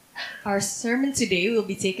Our sermon today will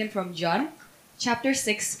be taken from John chapter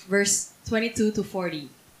 6, verse 22 to 40.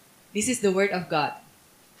 This is the word of God.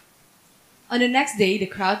 On the next day, the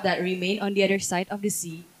crowd that remained on the other side of the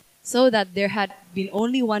sea saw that there had been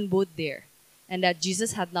only one boat there, and that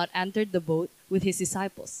Jesus had not entered the boat with his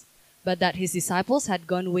disciples, but that his disciples had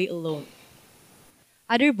gone away alone.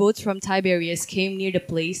 Other boats from Tiberias came near the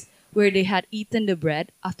place where they had eaten the bread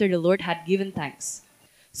after the Lord had given thanks.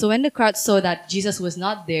 So when the crowd saw that Jesus was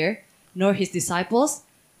not there, nor his disciples,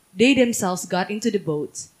 they themselves got into the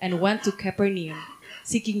boats and went to Capernaum,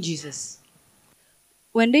 seeking Jesus.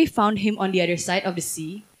 When they found him on the other side of the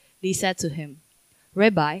sea, they said to him,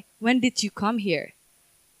 "Rabbi, when did you come here?"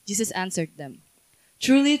 Jesus answered them,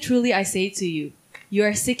 "Truly, truly, I say to you, you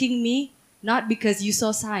are seeking me not because you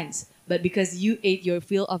saw signs, but because you ate your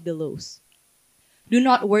fill of the loaves. Do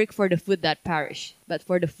not work for the food that perish, but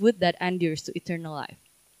for the food that endures to eternal life,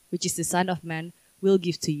 which is the Son of Man will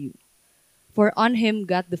give to you. For on him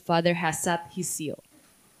God the Father has set his seal."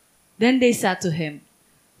 Then they said to him,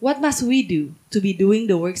 "What must we do to be doing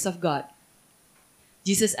the works of God?"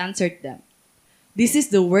 Jesus answered them, "This is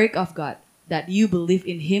the work of God, that you believe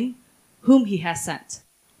in him whom he has sent."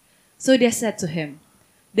 So they said to him,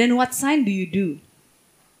 "Then what sign do you do,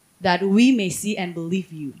 that we may see and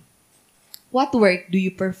believe you? What work do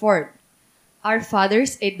you perform? Our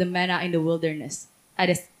fathers ate the manna in the wilderness,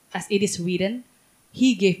 as it is written,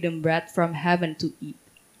 he gave them bread from heaven to eat."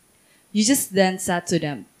 Jesus then said to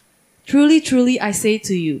them, "Truly, truly, I say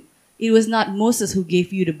to you, it was not Moses who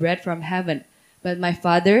gave you the bread from heaven, but my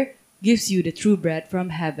Father gives you the true bread from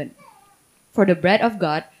heaven. For the bread of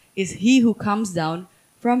God is he who comes down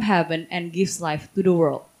from heaven and gives life to the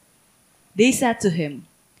world." They said to him,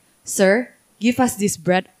 "Sir, give us this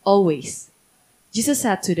bread always." Jesus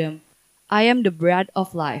said to them, "I am the bread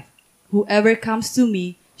of life. Whoever comes to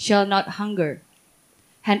me shall not hunger,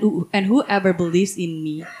 and whoever believes in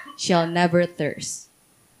me shall never thirst.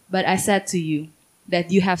 But I said to you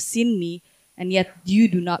that you have seen me, and yet you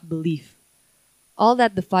do not believe. All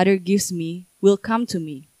that the Father gives me will come to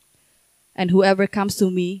me, and whoever comes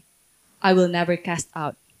to me I will never cast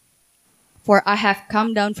out. For I have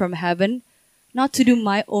come down from heaven, not to do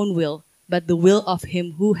my own will, but the will of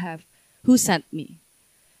him who sent me.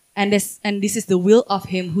 And this is the will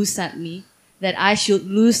of him who sent me, that I should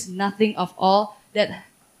lose nothing of all that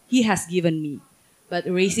he has given me, but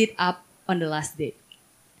raise it up on the last day.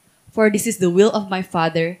 For this is the will of my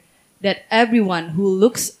Father, that everyone who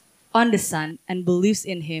looks on the Son and believes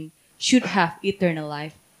in him should have eternal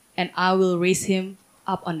life, and I will raise him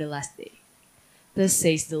up on the last day." Thus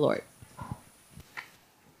says the Lord.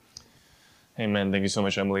 Amen. Thank you so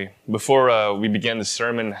much, Emily. Before we begin the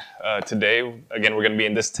sermon today, again, we're going to be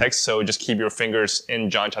in this text, so just keep your fingers in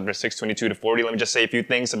John chapter 6, 22 to 40. Let me just say a few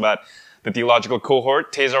things about the theological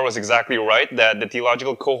cohort. Tazar was exactly right that the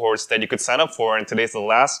theological cohorts that you could sign up for, and today's the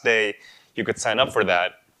last day you could sign up for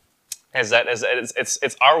that,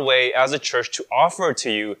 it's our way as a church to offer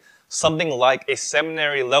to you something like a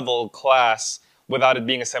seminary level class without it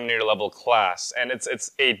being a seminary level class. And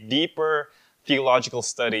it's a deeper theological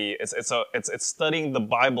study. It's studying the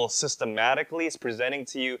Bible systematically. It's presenting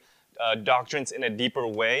to you doctrines in a deeper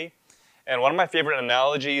way. And one of my favorite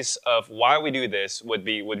analogies of why we do this would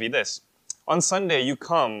be this. On Sunday, you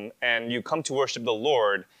come to worship the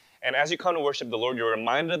Lord. And as you come to worship the Lord, you're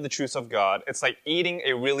reminded of the truths of God. It's like eating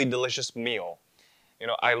a really delicious meal. You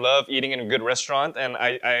know, I love eating in a good restaurant, and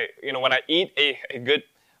when I eat a good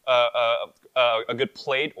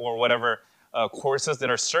plate or whatever courses that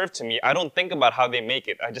are served to me, I don't think about how they make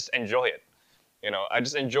it. I just enjoy it. You know, I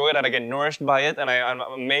just enjoy it, and I get nourished by it, and I'm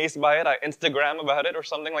amazed by it. I Instagram about it or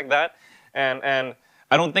something like that, and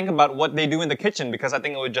I don't think about what they do in the kitchen because I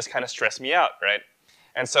think it would just kind of stress me out, right?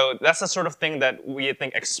 And so that's the sort of thing that we, I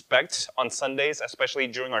think, expect on Sundays, especially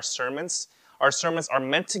during our sermons. Our sermons are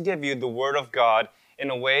meant to give you the Word of God in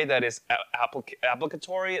a way that is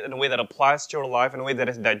applicatory, in a way that applies to your life, in a way that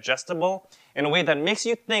is digestible, in a way that makes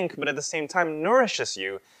you think, but at the same time nourishes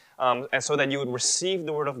you, and so that you would receive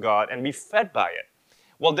the Word of God and be fed by it.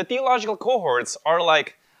 Well, the theological cohorts are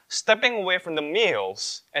like stepping away from the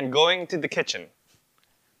meals and going to the kitchen.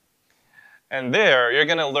 And there, you're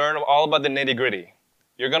going to learn all about the nitty-gritty.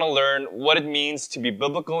 You're going to learn what it means to be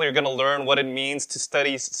biblical. You're going to learn what it means to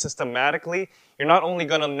study systematically. You're not only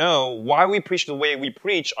going to know why we preach the way we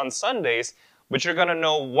preach on Sundays, but you're going to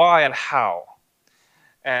know why and how.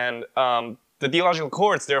 And the theological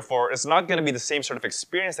cohorts, therefore, is not going to be the same sort of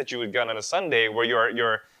experience that you would get on a Sunday where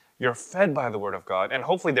you're fed by the Word of God. And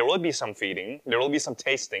hopefully there will be some feeding. There will be some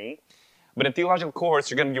tasting. But in theological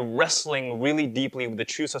cohorts, you're going to be wrestling really deeply with the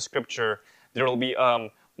truths of Scripture. There will be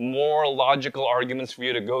more logical arguments for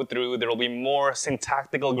you to go through. There will be more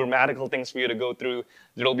syntactical, grammatical things for you to go through.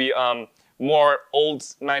 There will be more old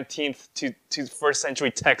 19th to first century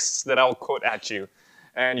texts that I'll quote at you.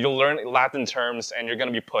 And you'll learn Latin terms, and you're going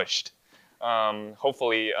to be pushed,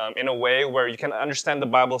 hopefully, in a way where you can understand the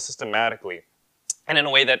Bible systematically, and in a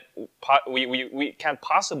way that we can't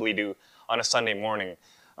possibly do on a Sunday morning.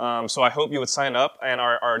 So I hope you would sign up, and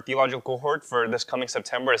our theological cohort for this coming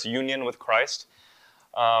September is Union with Christ.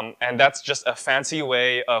 And that's just a fancy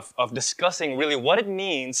way of discussing really what it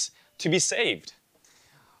means to be saved.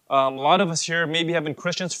 A lot of us here maybe have been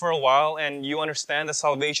Christians for a while, and you understand that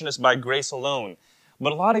salvation is by grace alone.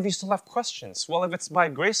 But a lot of you still have questions. Well, if it's by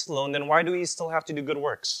grace alone, then why do we still have to do good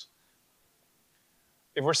works?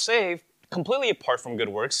 If we're saved completely apart from good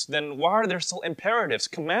works, then why are there still imperatives,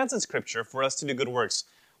 commands in Scripture for us to do good works?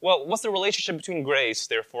 Well, what's the relationship between grace,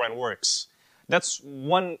 therefore, and works? That's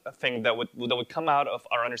one thing that would come out of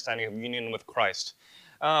our understanding of union with Christ.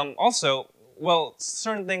 Also, well,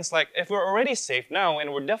 certain things like, if we're already saved now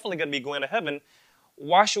and we're definitely going to be going to heaven,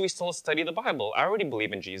 why should we still study the Bible? I already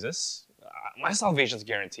believe in Jesus. My salvation's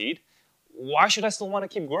guaranteed. Why should I still want to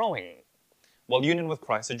keep growing? Well, union with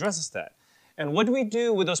Christ addresses that. And what do we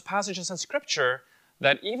do with those passages in Scripture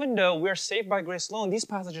that even though we're saved by grace alone, these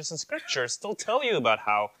passages in Scripture still tell you about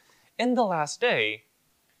how in the last day,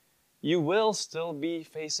 you will still be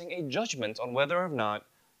facing a judgment on whether or not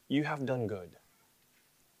you have done good.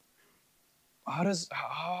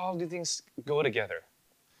 How do things go together?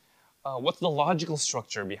 What's the logical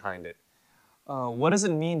structure behind it? What does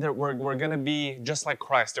it mean that we're going to be just like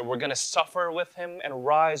Christ, that we're going to suffer with Him and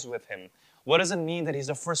rise with Him? What does it mean that He's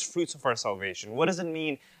the first fruits of our salvation? What does it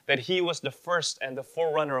mean that He was the first and the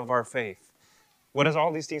forerunner of our faith? What does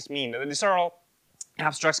all these things mean? These are all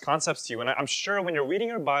abstract concepts to you, and I'm sure when you're reading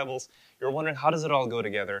your Bibles, you're wondering, how does it all go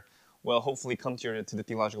together? Well, hopefully come to the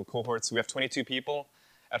theological cohorts. We have 22 people.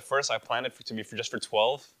 At first, I planned it to be just for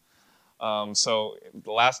 12. So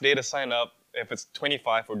the last day to sign up, if it's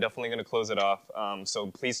 25, we're definitely going to close it off. So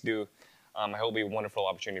please do. I hope it'll be a wonderful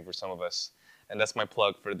opportunity for some of us. And that's my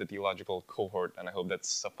plug for the theological cohort, and I hope that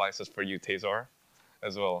suffices for you, Tazar,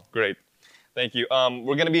 as well. Great. Thank you.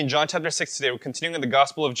 We're going to be in John chapter 6 today. We're continuing in the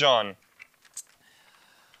Gospel of John.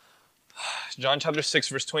 John chapter 6,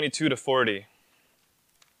 verse 22 to 40.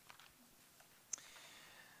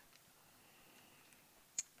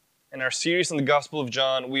 In our series on the Gospel of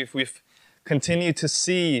John, we've continued to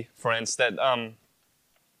see, friends, that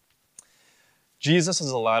Jesus is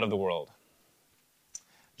the light of the world.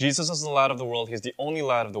 Jesus is the light of the world. He's the only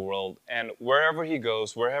light of the world. And wherever He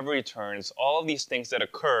goes, wherever He turns, all of these things that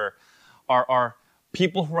occur are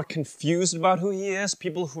people who are confused about who He is,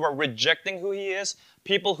 people who are rejecting who He is,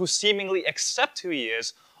 people who seemingly accept who He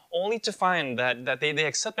is, only to find that they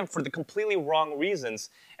accept Him for the completely wrong reasons.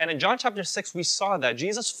 And in John chapter 6, we saw that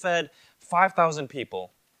Jesus fed 5,000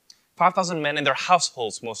 people, 5,000 men in their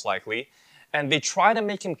households, most likely, and they try to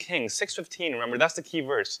make Him king. 6:15, remember, that's the key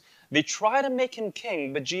verse. They try to make Him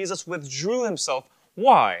king, but Jesus withdrew Himself.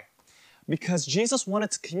 Why? Because Jesus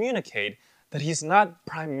wanted to communicate that He's not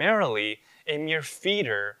primarily a mere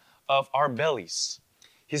feeder of our bellies.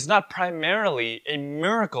 He's not primarily a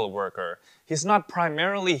miracle worker. He's not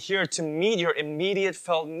primarily here to meet your immediate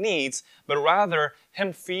felt needs, but rather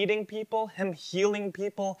Him feeding people, Him healing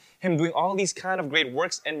people, Him doing all these kind of great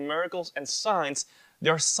works and miracles and signs.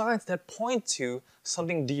 There are signs that point to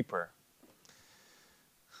something deeper.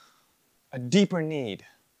 A deeper need,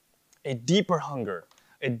 a deeper hunger,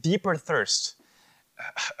 a deeper thirst,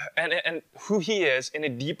 and who He is in a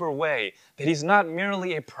deeper way. That He's not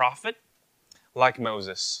merely a prophet like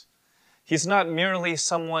Moses. He's not merely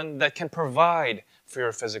someone that can provide for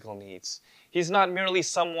your physical needs. He's not merely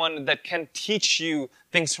someone that can teach you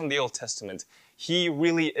things from the Old Testament. He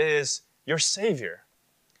really is your Savior,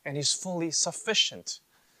 and He's fully sufficient.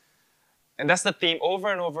 And that's the theme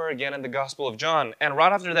over and over again in the Gospel of John. And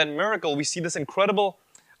right after that miracle, we see this incredible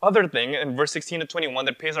other thing in verse 16 to 21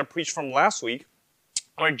 that pays our preach from last week,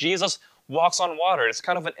 where Jesus walks on water. It's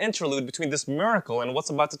kind of an interlude between this miracle and what's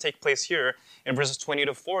about to take place here in verses 20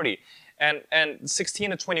 to 40. And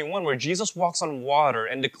 16 to 21, where Jesus walks on water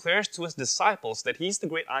and declares to His disciples that He's the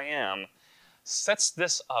great I Am, sets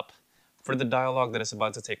this up for the dialogue that is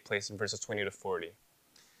about to take place in verses 20 to 40.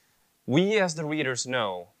 We as the readers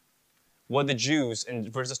know what the Jews in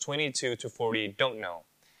verses 22 to 40 don't know.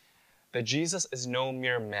 That Jesus is no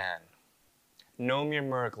mere man, no mere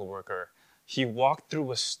miracle worker. He walked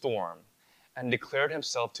through a storm and declared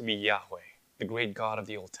Himself to be Yahweh, the great God of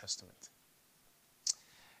the Old Testament.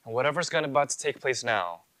 And whatever's about to take place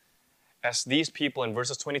now, as these people in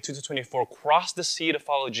verses 22 to 24 cross the sea to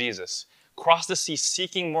follow Jesus, cross the sea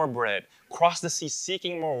seeking more bread, cross the sea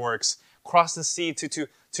seeking more works, cross the sea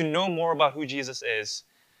to know more about who Jesus is,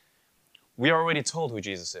 we are already told who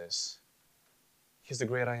Jesus is. He's the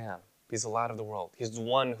great I am. He's the light of the world. He's the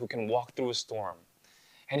one who can walk through a storm.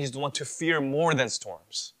 And he's the one to fear more than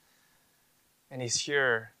storms. And he's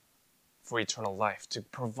here for eternal life, to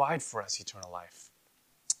provide for us eternal life.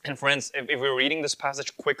 And friends, if we're reading this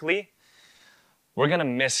passage quickly, we're going to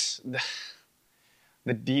miss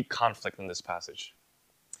the deep conflict in this passage.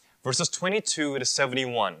 Verses 22 to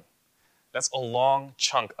 71, that's a long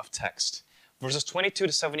chunk of text. Verses 22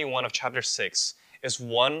 to 71 of chapter 6 is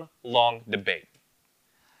one long debate.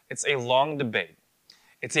 It's a long debate.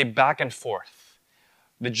 It's a back and forth.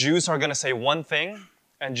 The Jews are going to say one thing,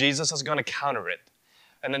 and Jesus is going to counter it.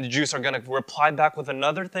 And then the Jews are going to reply back with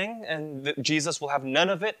another thing, and Jesus will have none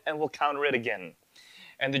of it and will counter it again.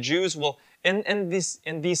 And the Jews will, in these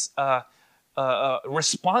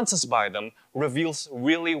responses by them, reveals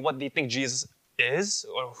really what they think Jesus is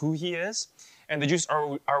or who he is. And the Jews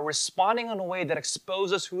are responding in a way that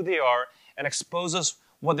exposes who they are and exposes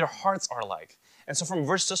what their hearts are like. And so from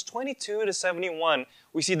verses 22 to 71,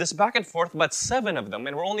 we see this back and forth, about 7 of them,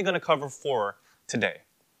 and we're only going to cover 4 today.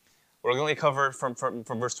 We're going to cover from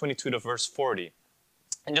verse 22 to verse 40.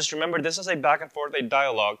 And just remember, this is a back and forth, a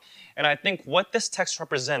dialogue. And I think what this text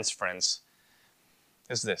represents, friends,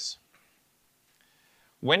 is this.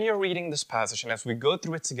 When you're reading this passage, and as we go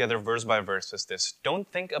through it together verse by verse, is this.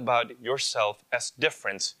 Don't think about yourself as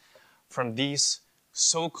different from these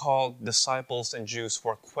so-called disciples and Jews who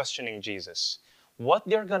are questioning Jesus. What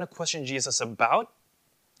they're going to question Jesus about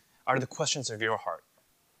are the questions of your heart.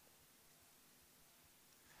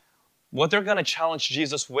 What they're going to challenge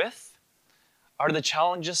Jesus with are the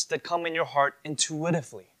challenges that come in your heart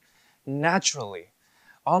intuitively, naturally.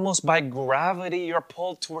 Almost by gravity, you're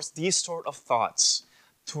pulled towards these sort of thoughts,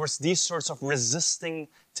 towards these sorts of resisting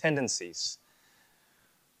tendencies.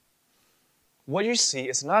 What you see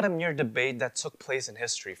is not a mere debate that took place in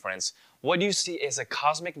history, friends. What you see is a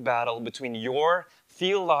cosmic battle between your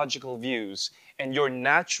theological views and your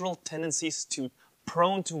natural tendencies to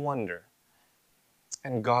prone to wonder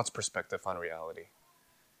and God's perspective on reality.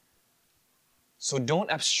 So don't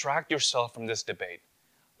abstract yourself from this debate.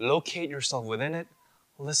 Locate yourself within it,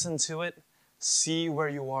 listen to it, see where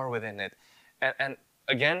you are within it. And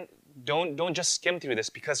again, don't just skim through this,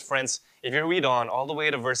 because friends, if you read on all the way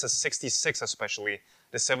to verses 66 especially,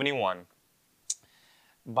 to 71,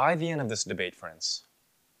 by the end of this debate, friends,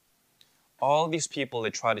 all these people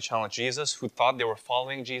that tried to challenge Jesus, who thought they were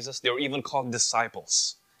following Jesus, they were even called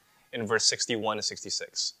disciples in verse 61 to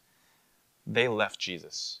 66. They left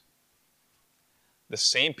Jesus. The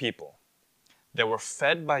same people that were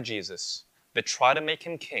fed by Jesus, that tried to make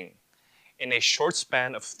him king, in a short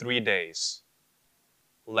span of 3 days,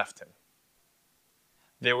 left him.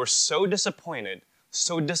 They were so disappointed,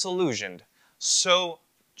 so disillusioned, so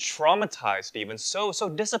traumatized even, so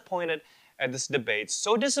disappointed at this debate,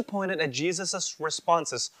 so disappointed at Jesus'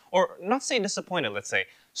 responses, or not say disappointed, let's say,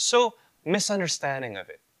 so misunderstanding of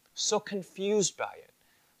it, so confused by it,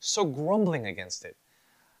 so grumbling against it,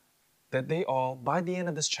 that they all, by the end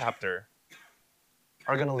of this chapter,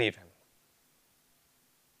 are going to leave him.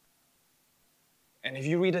 And if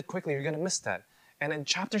you read it quickly, you're going to miss that. And in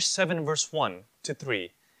chapter 7, verse 1 to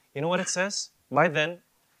 3, you know what it says? By then,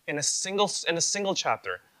 in a single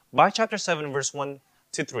chapter, by chapter 7, verse 1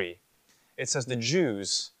 to 3, it says the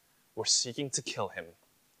Jews were seeking to kill him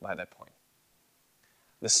by that point.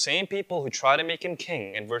 The same people who try to make him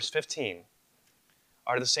king in verse 15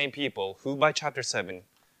 are the same people who, by chapter 7,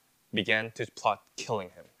 began to plot killing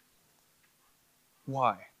him.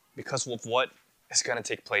 Why? Because of what is going to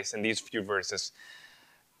take place in these few verses.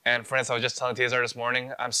 And friends, I was just telling Tazar this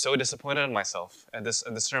morning, I'm so disappointed in myself at this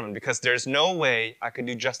sermon, because there's no way I could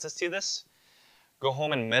do justice to this, go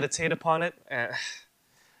home and meditate upon it. And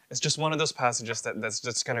it's just one of those passages that's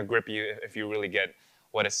just going to grip you if you really get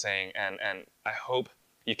what it's saying. And I hope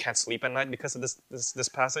you can't sleep at night because of this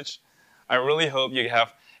passage. I really hope you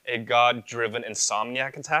have a God-driven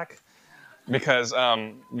insomniac attack, because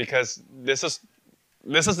this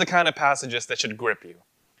is the kind of passages that should grip you.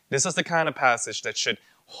 This is the kind of passage that should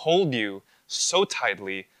hold you so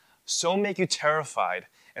tightly, so make you terrified,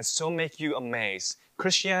 and so make you amazed.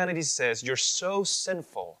 Christianity says you're so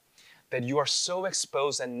sinful that you are so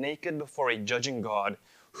exposed and naked before a judging God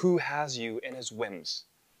who has you in his whims.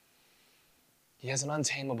 He has an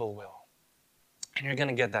untamable will. And you're going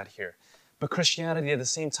to get that here. But Christianity at the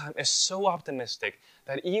same time is so optimistic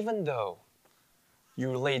that even though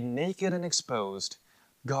you're laid naked and exposed,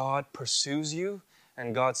 God pursues you,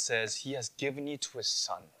 and God says he has given you to his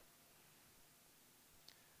Son.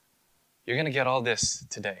 You're going to get all this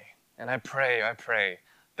today. And I pray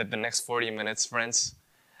that the next 40 minutes, friends,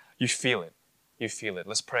 you feel it. You feel it.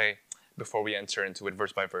 Let's pray before we enter into it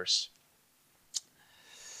verse by verse.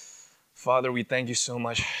 Father, we thank you so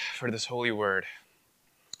much for this holy word.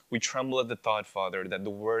 We tremble at the thought, Father, that the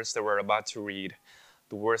words that we're about to read,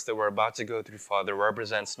 the words that we're about to go through, Father,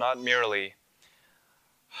 represents not merely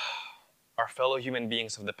our fellow human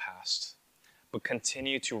beings of the past, but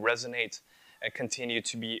continue to resonate and continue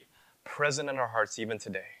to be present in our hearts even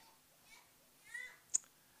today.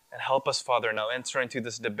 And help us, Father, now enter into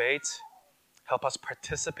this debate. Help us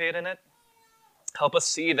participate in it. Help us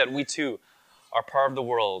see that we too are part of the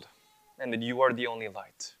world and that you are the only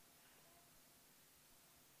light.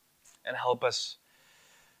 And help us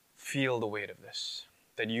feel the weight of this,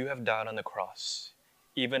 that you have died on the cross,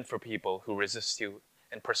 even for people who resist you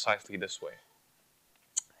in precisely this way.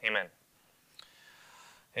 Amen.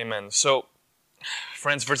 Amen. So,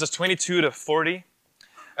 friends, verses 22 to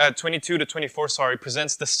 24,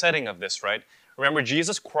 presents the setting of this, right? Remember,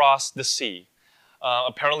 Jesus crossed the sea,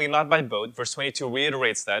 apparently not by boat. Verse 22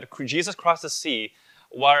 reiterates that. Jesus crossed the sea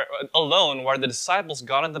alone, while the disciples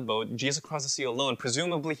got on the boat. Jesus crossed the sea alone.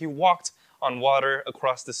 Presumably, he walked on water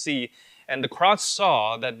across the sea, and the crowd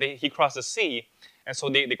saw that he crossed the sea, and so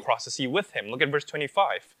they crossed the sea with him. Look at verse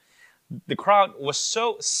 25. The crowd was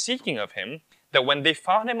so seeking of him that when they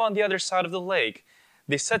found him on the other side of the lake,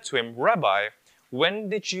 they said to him, "Rabbi, when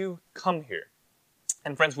did you come here?"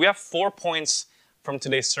 And friends, we have 4 points from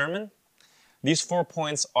today's sermon. These 4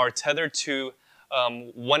 points are tethered to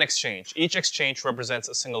one exchange. Each exchange represents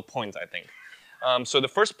a single point, I think. So the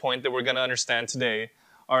first point that we're going to understand today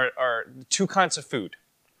are two kinds of food.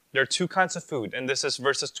 There are two kinds of food, and this is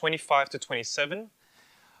verses 25 to 27.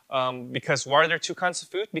 Because why are there two kinds of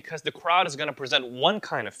food? Because the crowd is going to present one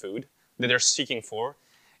kind of food that they're seeking for,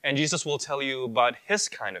 and Jesus will tell you about his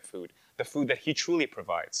kind of food, the food that he truly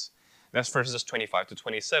provides. That's verses 25 to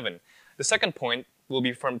 27. The second point will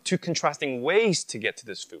be from two contrasting ways to get to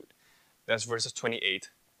this food. That's verses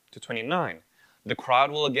 28 to 29. The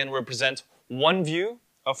crowd will again represent one view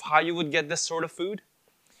of how you would get this sort of food,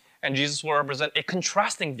 and Jesus will represent a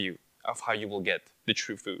contrasting view of how you will get the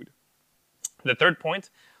true food. The third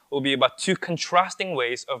point will be about two contrasting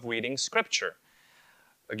ways of reading Scripture.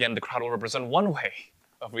 Again, the crowd will represent one way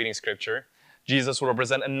of reading Scripture. Jesus will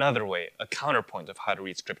represent another way, a counterpoint of how to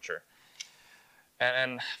read Scripture.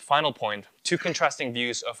 And final point, two contrasting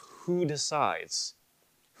views of who decides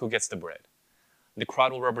who gets the bread. The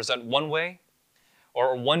crowd will represent one way,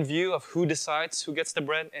 or one view of who decides who gets the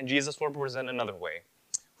bread, and Jesus will represent another way,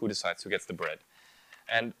 who decides who gets the bread.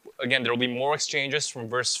 And again, there will be more exchanges from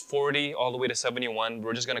verse 40 all the way to 71.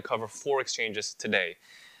 We're just going to cover 4 exchanges today.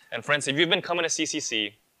 And friends, if you've been coming to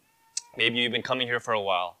CCC, maybe you've been coming here for a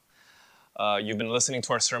while, you've been listening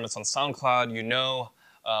to our sermons on SoundCloud, you know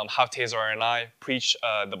how Tazar and I preach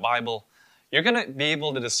the Bible, you're going to be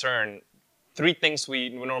able to discern 3 things we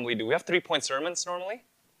normally do. We have 3-point sermons normally.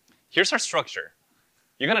 Here's our structure.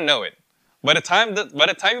 You're going to know it. By the time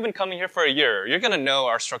you've been coming here for a year, you're going to know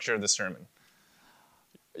our structure of the sermon.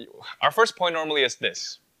 Our first point normally is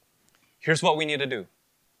this. Here's what we need to do.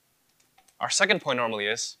 Our second point normally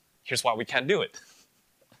is, here's why we can't do it.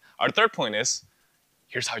 Our third point is,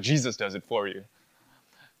 here's how Jesus does it for you.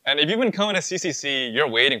 And if you've been coming to CCC, you're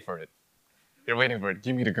waiting for it. You're waiting for it.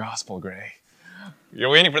 Give me the gospel, Gray. You're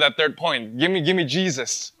waiting for that third point. Give me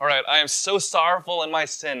Jesus. All right, I am so sorrowful in my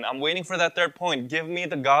sin. I'm waiting for that third point. Give me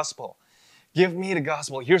the gospel. Give me the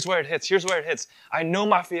gospel. Here's where it hits. Here's where it hits. I know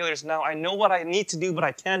my failures now. I know what I need to do, but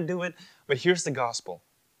I can't do it. But here's the gospel.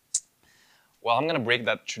 Well, I'm going to break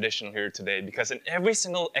that tradition here today because in every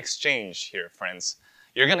single exchange here, friends,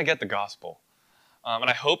 you're going to get the gospel. And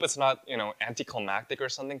I hope it's not, anticlimactic or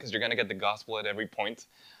something because you're going to get the gospel at every point.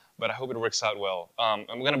 But I hope it works out well. I'm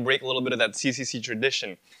going to break a little bit of that CCC tradition.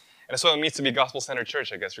 And that's what it means to be a gospel-centered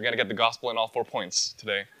church, I guess. You're going to get the gospel in all 4 points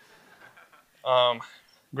today.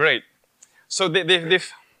 Great. So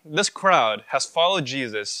this crowd has followed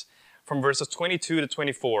Jesus from verses 22 to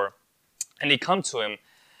 24, and they come to him,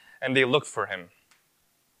 and they look for him.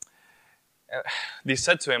 They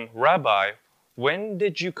said to him, "Rabbi, when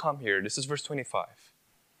did you come here?" This is verse 25.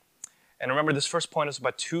 And remember, this first point is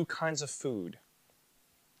about 2 kinds of food.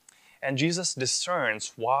 And Jesus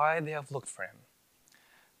discerns why they have looked for him.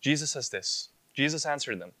 Jesus says this. Jesus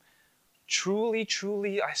answered them, "Truly,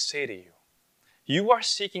 truly, I say to you, you are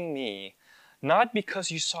seeking me not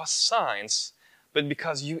because you saw signs, but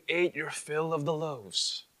because you ate your fill of the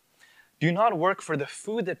loaves. Do not work for the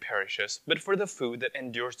food that perishes, but for the food that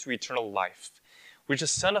endures to eternal life, which the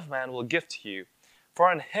Son of Man will give to you. For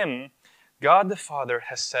on him God the Father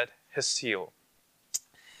has set his seal."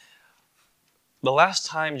 The last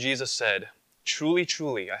time Jesus said, "Truly,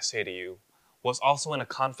 truly, I say to you," was also in a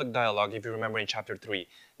conflict dialogue, if you remember in chapter 3.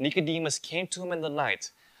 Nicodemus came to him in the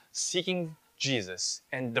night, seeking Jesus.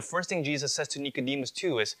 And the first thing Jesus says to Nicodemus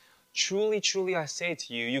too is, "Truly, truly, I say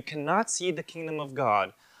to you, you cannot see the kingdom of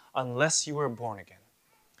God unless you are born again."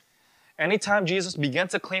 Anytime Jesus began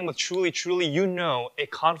to claim with "truly, truly," you know a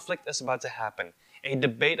conflict is about to happen. A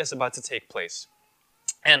debate is about to take place.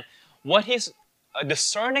 And what he's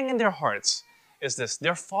discerning in their hearts is this: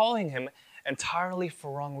 they're following him entirely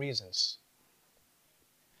for wrong reasons.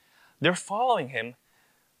 They're following him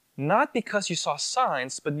not because you saw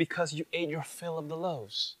signs, but because you ate your fill of the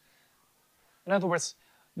loaves. In other words,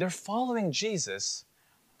 they're following Jesus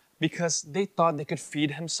because they thought they could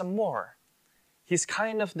feed him some more. He's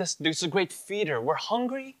kind of this a great feeder. We're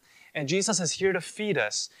hungry, and Jesus is here to feed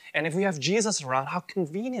us. And if we have Jesus around, how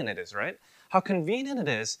convenient it is, right? How convenient it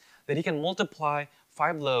is that he can multiply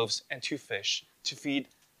 5 loaves and 2 fish to feed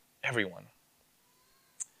everyone.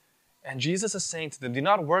 And Jesus is saying to them, do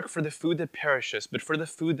not work for the food that perishes, but for the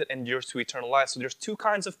food that endures to eternal life. So there's 2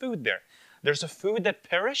 kinds of food there. There's a food that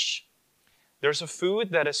perish. There's a food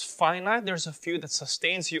that is finite. There's a food that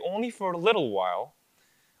sustains you only for a little while,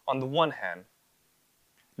 on the one hand.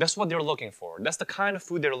 That's what they're looking for. That's the kind of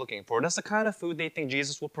food they're looking for. That's the kind of food they think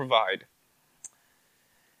Jesus will provide.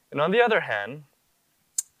 And on the other hand,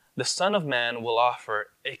 the Son of Man will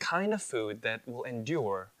offer a kind of food that will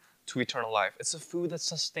endure to eternal life. It's a food that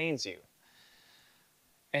sustains you.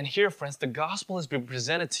 And here, friends, the gospel is being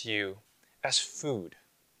presented to you as food,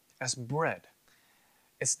 as bread.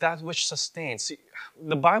 It's that which sustains. See,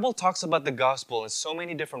 the Bible talks about the gospel in so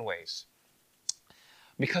many different ways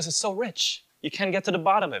because it's so rich. You can't get to the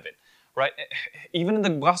bottom of it, right? Even in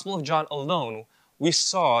the Gospel of John alone, we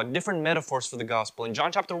saw different metaphors for the gospel. In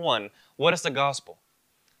John chapter 1, what is the gospel?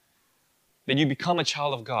 That you become a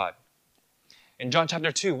child of God. In John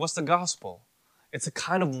chapter 2, what's the gospel? It's a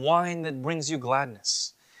kind of wine that brings you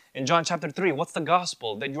gladness. In John chapter 3, what's the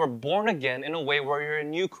gospel? That you are born again in a way where you're a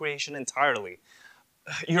new creation entirely.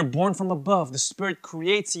 You're born from above. The Spirit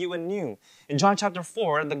creates you anew. In John chapter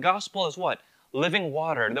 4, the gospel is what? Living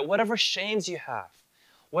water. That whatever shames you have,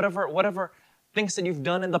 whatever things that you've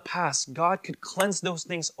done in the past, God could cleanse those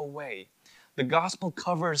things away. The gospel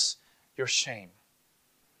covers your shame.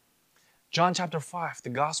 John chapter 5, the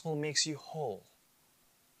gospel makes you whole.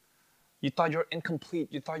 You thought you're incomplete.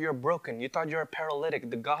 You thought you're broken. You thought you're a paralytic.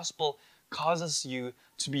 The gospel causes you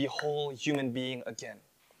to be a whole human being again.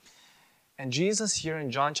 And Jesus here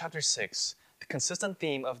in John chapter 6, the consistent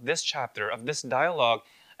theme of this chapter, of this dialogue,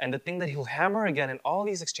 and the thing that he'll hammer again in all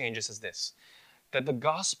these exchanges is this: that the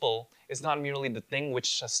gospel is not merely the thing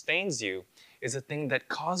which sustains you, it's the thing that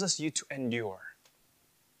causes you to endure.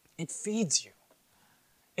 It feeds you.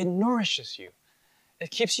 It nourishes you. It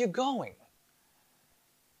keeps you going.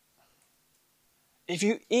 If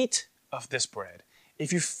you eat of this bread,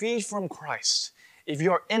 if you feed from Christ, if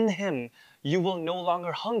you are in him, you will no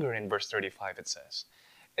longer hunger, in verse 35 it says.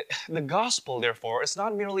 The gospel, therefore, is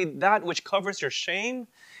not merely that which covers your shame.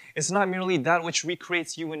 It's not merely that which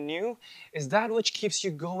recreates you anew. It's that which keeps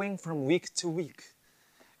you going from week to week.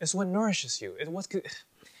 It's what nourishes you.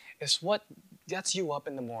 It's what gets you up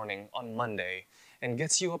in the morning on Monday and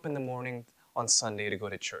gets you up in the morning on Sunday to go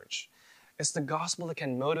to church. It's the gospel that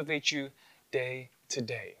can motivate you day to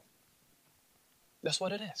day. That's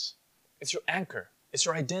what it is. It's your anchor. It's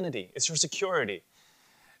your identity. It's your security.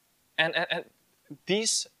 And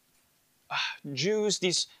these Jews,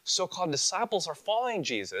 these so-called disciples, are following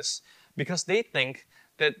Jesus because they think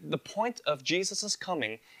that the point of Jesus'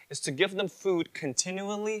 coming is to give them food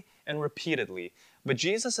continually and repeatedly. But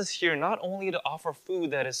Jesus is here not only to offer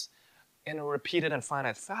food that is in a repeated and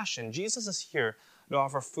finite fashion. Jesus is here to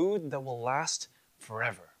offer food that will last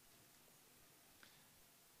forever.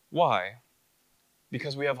 Why?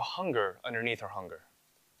 Because we have a hunger underneath our hunger.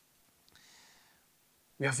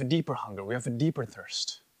 We have a deeper hunger. We have a deeper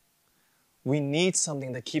thirst. We need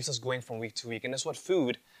something that keeps us going from week to week. And that's what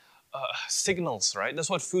food signals, right? That's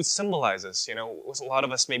what food symbolizes. You know, a lot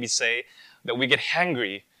of us maybe say that we get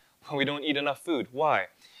hangry when we don't eat enough food. Why?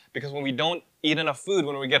 Because when we don't eat enough food,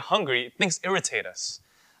 when we get hungry, things irritate us.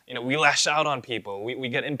 You know, we lash out on people. We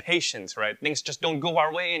get impatient, right? Things just don't go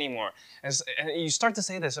our way anymore. And you start to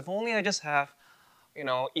say this: if only I just have,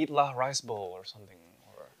 eat la rice bowl or something.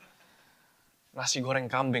 Nasi goreng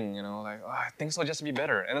kambing, things will just be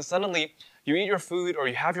better. And then suddenly, you eat your food, or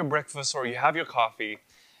you have your breakfast, or you have your coffee,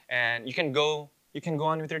 and you can go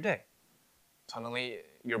on with your day. Suddenly,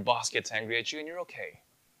 your boss gets angry at you, and you're okay.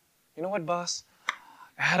 You know what, boss?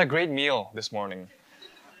 I had a great meal this morning.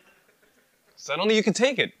 Suddenly, you can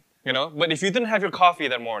take it. But if you didn't have your coffee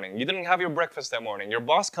that morning, you didn't have your breakfast that morning, your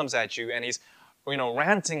boss comes at you and he's,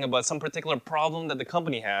 ranting about some particular problem that the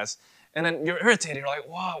company has, and then you're irritated. You're like,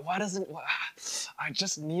 wow, I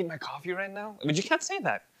just need my coffee right now? But you can't say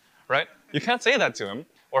that, right? You can't say that to him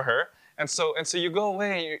or her. And so you go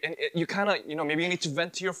away and you kind of, maybe you need to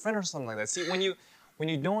vent to your friend or something like that. See, when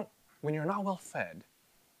you're not well fed,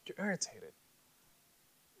 you're irritated.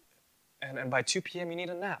 And by 2 p.m. you need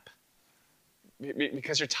a nap.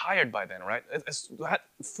 Because you're tired by then, right?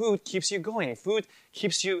 Food keeps you going. Food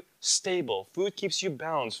keeps you stable. Food keeps you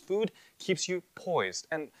balanced. Food keeps you poised.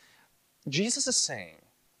 And Jesus is saying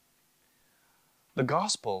the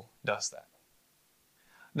gospel does that.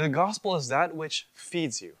 The gospel is that which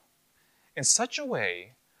feeds you in such a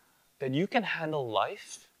way that you can handle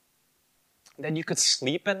life, that you could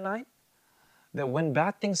sleep at night, that when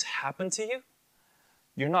bad things happen to you,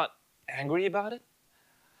 you're not angry about it,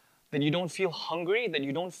 that you don't feel hungry, that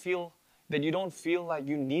you don't feel like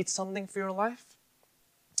you need something for your life.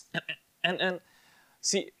 And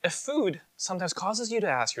see, if food sometimes causes you to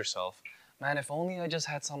ask yourself, man, if only I just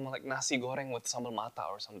had some like nasi goreng with sambal mata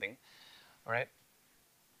or something, all right?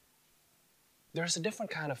 There's a different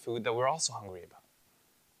kind of food that we're also hungry about.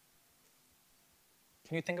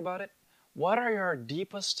 Can you think about it? What are your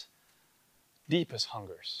deepest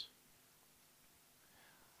hungers?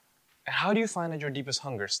 And how do you find out your deepest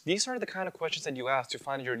hungers? These are the kind of questions that you ask to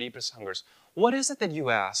find out your deepest hungers. What is it that you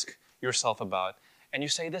ask yourself about? And you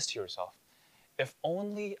say this to yourself: if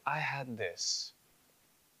only I had this,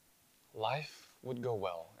 life would go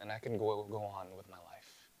well and I can go on with my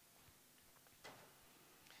life.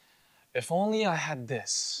 If only I had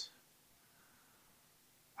this,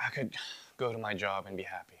 I could go to my job and be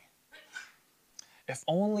happy. If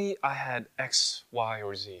only I had X, Y,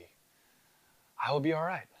 or Z, I would be all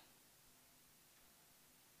right.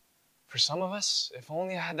 For some of us, if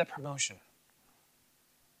only I had that promotion.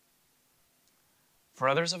 For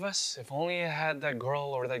others of us, if only I had that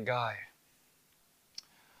girl or that guy.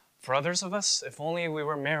 For others of us, if only we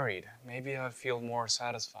were married, maybe I'd feel more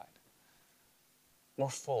satisfied, more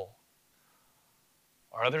full.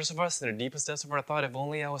 Or others of us, in the deepest depths of our thought, if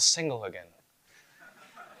only I was single again.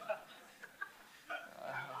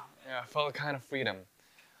 I felt a kind of freedom.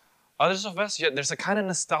 Others of us, there's a kind of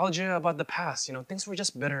nostalgia about the past. Things were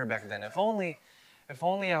just better back then. If only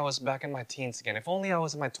I was back in my teens again. If only I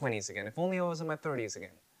was in my 20s again. If only I was in my 30s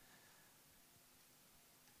again.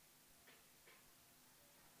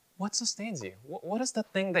 What sustains you? What is the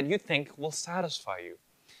thing that you think will satisfy you?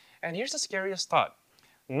 And here's the scariest thought.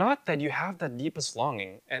 Not that you have that deepest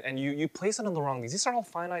longing and you place it on the wrong things. These are all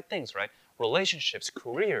finite things, right? Relationships,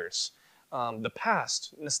 careers, the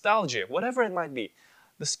past, nostalgia, whatever it might be.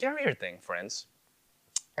 The scarier thing, friends,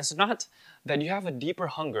 is not that you have a deeper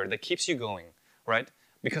hunger that keeps you going, right?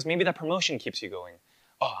 Because maybe that promotion keeps you going.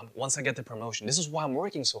 Oh, once I get the promotion, this is why I'm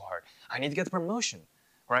working so hard. I need to get the promotion,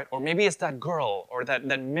 right? Or maybe it's that girl or that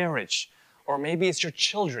marriage, or maybe it's your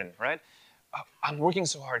children, right? I'm working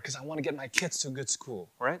so hard because I want to get my kids to a good school,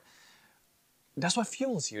 right? That's what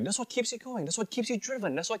fuels you. That's what keeps you going. That's what keeps you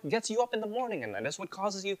driven. That's what gets you up in the morning and that's what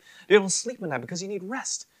causes you to be able to sleep at night because you need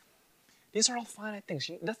rest. These are all finite things.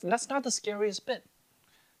 That's not the scariest bit.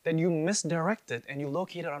 That you misdirect it and you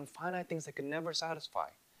locate it on finite things that can never satisfy.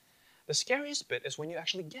 The scariest bit is when you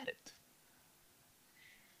actually get it.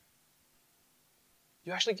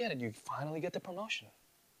 You actually get it. You finally get the promotion.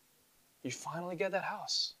 You finally get that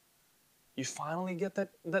house. You finally get that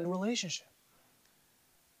relationship.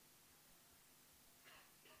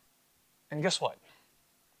 And guess what?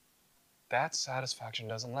 That satisfaction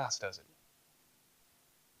doesn't last, does it?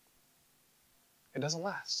 It doesn't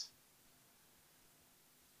last.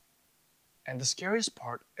 And the scariest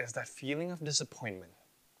part is that feeling of disappointment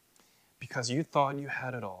because you thought you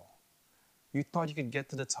had it all. You thought you could get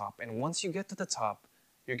to the top, and once you get to the top,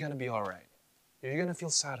 you're going to be all right. You're going to feel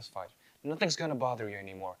satisfied. Nothing's going to bother you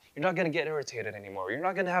anymore. You're not going to get irritated anymore. You're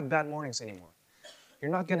not going to have bad mornings anymore.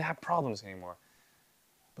 You're not going to have problems anymore.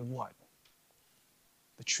 But what?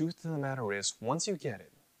 The truth of the matter is, once you get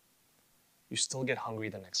it, you still get hungry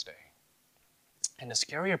the next day. And the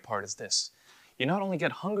scarier part is this. You not only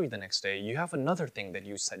get hungry the next day, you have another thing that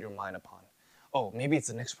you set your mind upon. Oh, maybe it's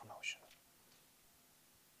the next promotion.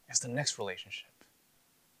 It's the next relationship.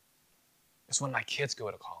 It's when my kids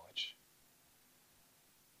go to college.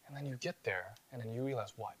 And then you get there, and then you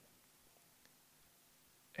realize what?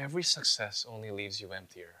 Every success only leaves you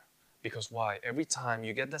emptier. Because why? Every time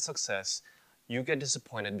you get that success, you get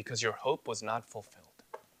disappointed because your hope was not fulfilled.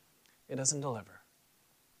 It doesn't deliver.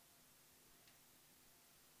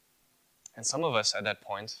 And some of us at that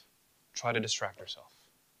point try to distract ourselves.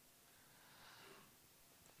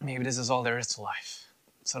 maybe this is all there is to life.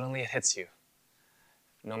 Suddenly it hits you.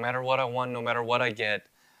 No matter what I want, no matter what I get,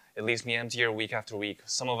 it leaves me emptier week after week.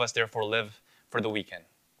 Some of us therefore live for the weekend.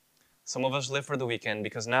 Some of us live for the weekend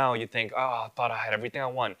because now you think, oh, I thought I had everything I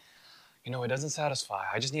want. You know, it doesn't satisfy.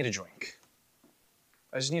 I just need a drink.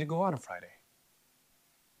 I just need to go out on Friday.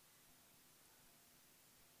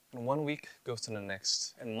 And 1 week goes to the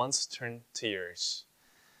next, and months turn to years.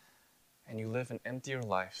 And you live an emptier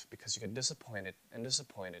life because you get disappointed and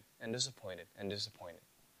disappointed and disappointed and disappointed.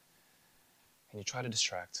 And you try to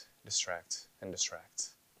distract, and distract.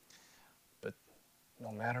 But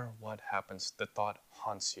no matter what happens, the thought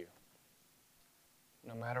haunts you.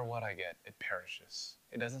 No matter what I get, it perishes.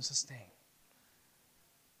 It doesn't sustain.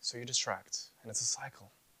 So you distract, and it's a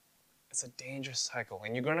cycle. It's a dangerous cycle,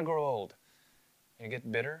 and you're going to grow old. You're going to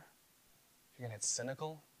get bitter. You're going to get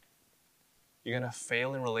cynical. You're going to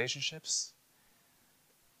fail in relationships.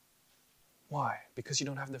 Why? Because you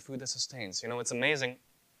don't have the food that sustains. You know, it's amazing.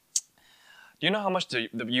 Do you know how much the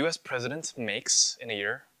U.S. president makes in a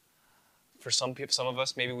year? For some people, some of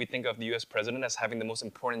us, maybe we think of the U.S. president as having the most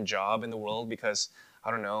important job in the world because, I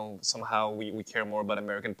don't know, somehow we care more about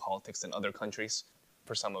American politics than other countries.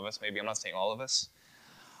 For some of us, maybe. I'm not saying all of us.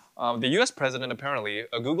 The U.S. president, apparently,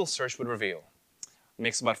 a Google search would reveal,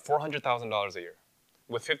 makes about $400,000 a year,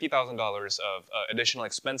 with $50,000 of additional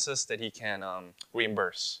expenses that he can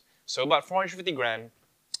reimburse. So about 450 grand,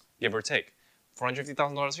 give or take.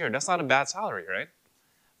 $450,000 a year. That's not a bad salary, right?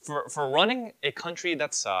 For running a country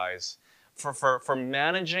that size, for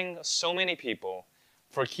managing so many people,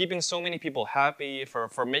 for keeping so many people happy,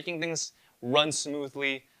 for making things run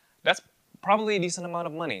smoothly, that's probably a decent amount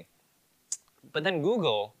of money. But then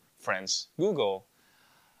Google, friends, Google,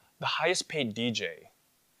 the highest paid DJ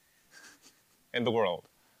in the world,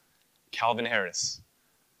 Calvin Harris.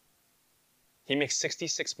 He makes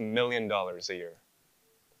 $66 million a year.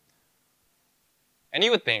 And you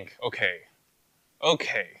would think, okay,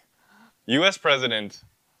 US president,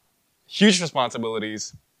 huge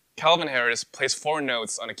responsibilities, Calvin Harris plays 4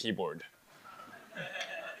 notes on a keyboard.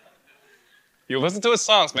 You listen to his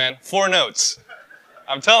songs, man, 4 notes.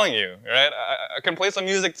 I'm telling you, right? I can play some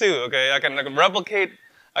music too, okay? I can replicate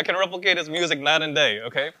his music night and day,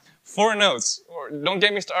 okay? 4 notes. Or don't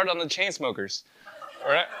get me started on the Chainsmokers,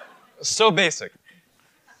 all right? So basic.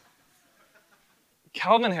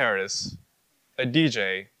 Calvin Harris, a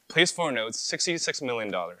DJ, plays 4 notes, $66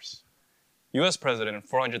 million. U.S. president,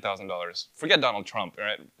 $400,000. Forget Donald Trump, all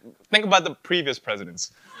right? Think about the previous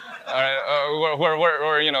presidents, all right?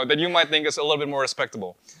 Or you know, that you might think is a little bit more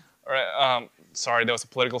respectable, all right? Sorry, that was a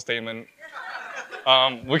political statement.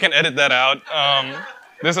 We can edit that out.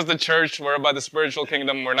 This is the church. We're about the spiritual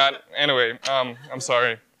kingdom. We're not. Anyway, I'm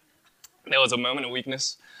sorry. That was a moment of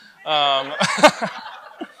weakness. But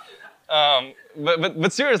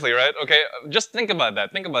seriously, right? Okay, just think about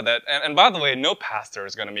that. Think about that. And by the way, no pastor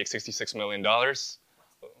is going to make $66 million.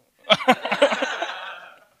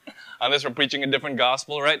 Unless we're preaching a different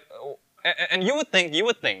gospel, right? And you would think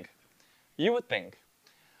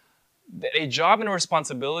that a job and a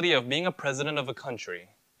responsibility of being a president of a country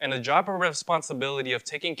and a job and responsibility of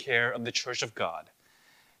taking care of the church of God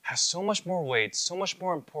has so much more weight, so much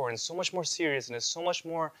more importance, so much more seriousness, so much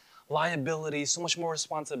more liability, so much more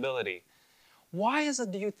responsibility. Why is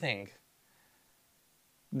it, do you think,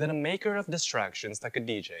 that a maker of distractions like a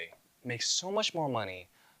DJ makes so much more money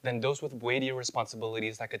than those with weightier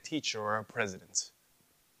responsibilities like a teacher or a president?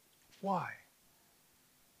 Why?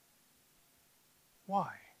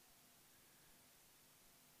 Why?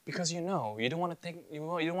 Because you know you don't want to think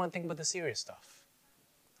about the serious stuff.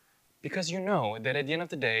 Because you know that at the end of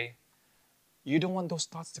the day, you don't want those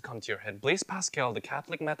thoughts to come to your head. Blaise Pascal, the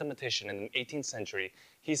Catholic mathematician in the 18th century,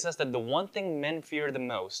 he says that the one thing men fear the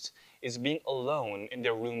most is being alone in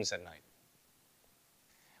their rooms at night.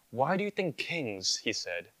 Why do you think kings, he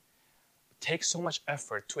said, take so much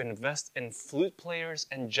effort to invest in flute players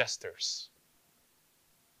and jesters?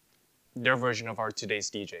 Their version of our today's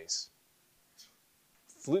DJs.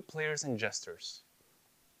 Flute players and jesters.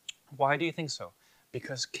 Why do you think so?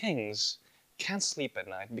 Because kings can't sleep at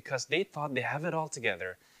night because they thought they have it all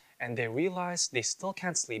together and they realize they still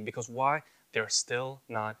can't sleep because why? They're still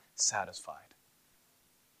not satisfied.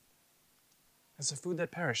 It's a food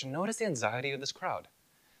that perishes. And notice the anxiety of this crowd.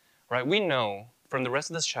 Right? We know from the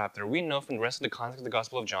rest of this chapter, we know from the rest of the context of the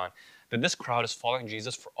Gospel of John that this crowd is following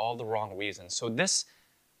Jesus for all the wrong reasons. So this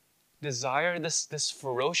desire, this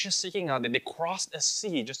ferocious seeking out that they crossed a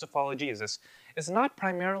sea just to follow Jesus is not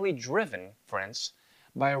primarily driven, friends,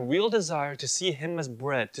 by a real desire to see him as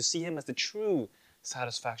bread, to see him as the true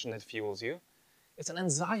satisfaction that fuels you. It's an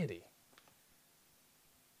anxiety.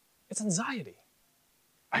 It's anxiety.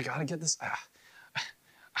 I gotta get this.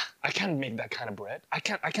 I can't make that kind of bread. I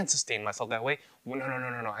can't sustain myself that way. Well, no.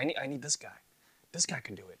 I need this guy. This guy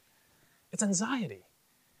can do it. It's anxiety.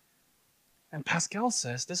 And Pascal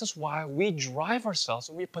says this is why we drive ourselves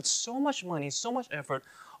and we put so much money, so much effort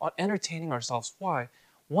on entertaining ourselves. Why?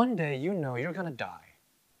 One day you know you're gonna die.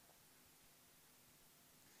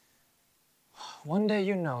 One day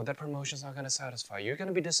you know that promotion's not gonna satisfy you. You're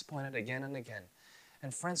gonna be disappointed again and again.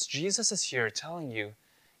 And friends, Jesus is here telling you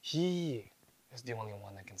He is the only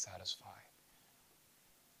one that can satisfy.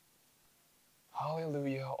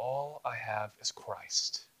 Hallelujah, all I have is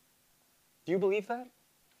Christ. Do you believe that?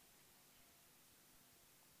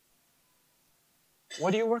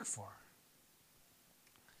 What do you work for?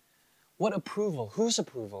 What approval? Whose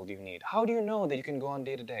approval do you need? How do you know that you can go on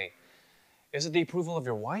day to day? Is it the approval of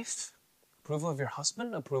your wife? Approval of your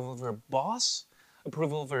husband? Approval of your boss?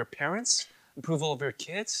 Approval of your parents? Approval of your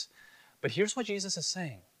kids? But here's what Jesus is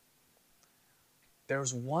saying.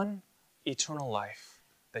 There's one eternal life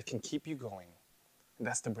that can keep you going, and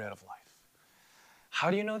that's the bread of life. How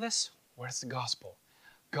do you know this? Where's the gospel?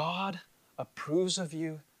 God approves of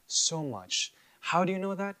you so much. How do you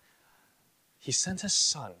know that? He sent His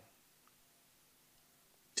Son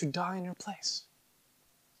to die in your place.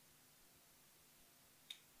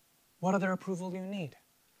 What other approval do you need?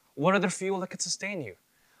 What other fuel that could sustain you?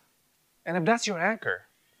 And if that's your anchor,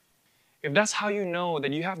 if that's how you know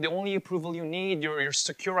that you have the only approval you need, your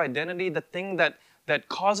secure identity, the thing that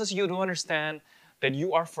causes you to understand that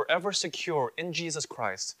you are forever secure in Jesus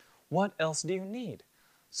Christ, what else do you need?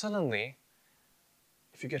 Suddenly,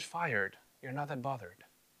 if you get fired, you're not that bothered.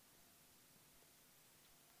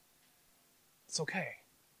 It's okay.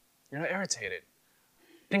 You're not irritated.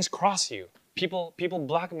 Things cross you. People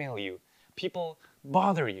blackmail you. People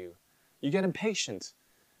bother you. You get impatient.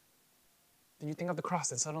 Then you think of the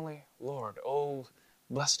cross and suddenly, Lord, oh,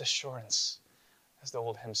 blessed assurance, as the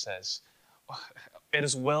old hymn says. It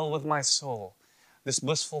is well with my soul, this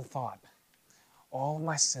blissful thought. All of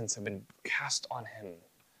my sins have been cast on Him.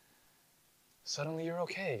 Suddenly you're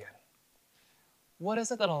okay again. What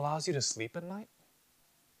is it that allows you to sleep at night?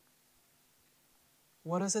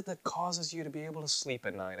 What is it that causes you to be able to sleep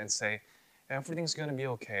at night and say, everything's going to be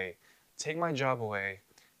okay. Take my job away.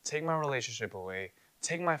 Take my relationship away.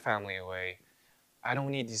 Take my family away. I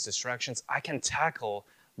don't need these distractions. I can tackle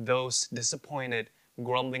those disappointed,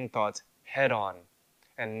 grumbling thoughts head on.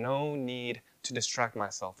 And no need to distract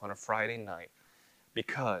myself on a Friday night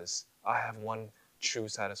because I have one true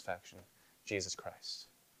satisfaction, Jesus Christ.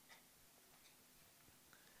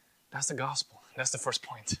 That's the gospel. That's the first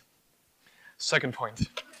point. Second point,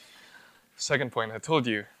 I told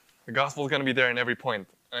you, the gospel is going to be there in every point.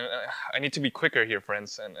 I need to be quicker here,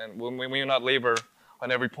 friends, and we may not labor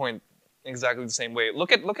on every point exactly the same way.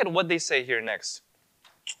 Look at what they say here next.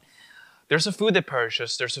 There's a food that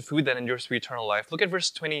perishes, there's a food that endures for eternal life. Look at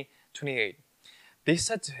verse 28. They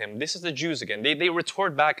said to him, this is the Jews again, they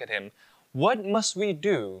retort back at him, what must we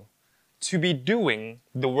do to be doing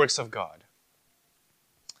the works of God?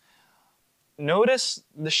 Notice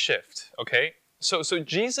the shift, okay? So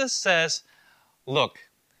Jesus says, look,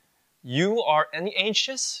 you are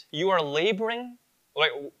anxious, you are laboring,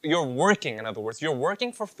 like you're working, in other words. You're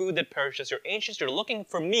working for food that perishes. You're anxious, you're looking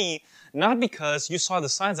for me, not because you saw the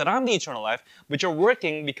signs that I'm the eternal life, but you're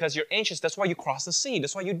working because you're anxious. That's why you crossed the sea.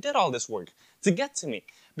 That's why you did all this work, to get to me.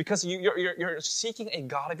 Because you're seeking a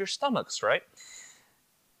God of your stomachs, right?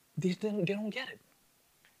 They don't get it.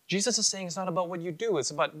 Jesus is saying it's not about what you do,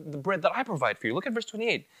 it's about the bread that I provide for you. Look at verse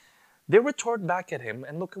 28. They retort back at him,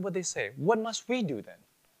 and look at what they say. What must we do then?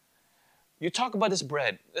 You talk about this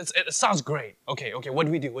bread. It sounds great. Okay, what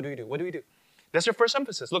do we do? That's your first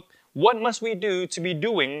emphasis. Look, what must we do to be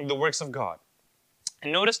doing the works of God?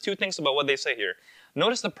 And notice two things about what they say here.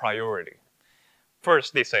 Notice the priority.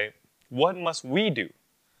 First, they say, what must we do?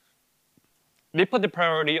 They put the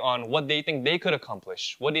priority on what they think they could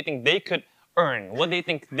accomplish, what they think they could earn, what they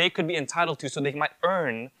think they could be entitled to so they might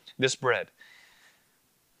earn this bread.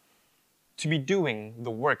 To be doing the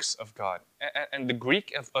works of God. And the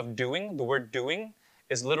Greek of doing, the word doing,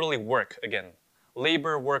 is literally work again.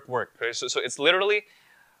 Labor, work. Okay? So it's literally,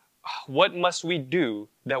 what must we do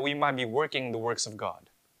that we might be working the works of God?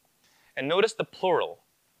 And notice the plural,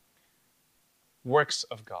 works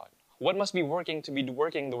of God. What must be working to be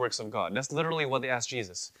working the works of God? That's literally what they asked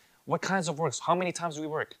Jesus. What kinds of works? How many times do we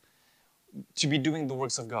work to be doing the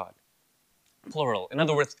works of God? Plural. In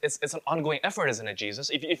other words, it's an ongoing effort, isn't it,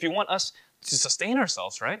 Jesus? If you want us to sustain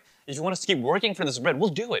ourselves, right? If you want us to keep working for this bread,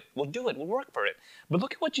 we'll do it. We'll work for it. But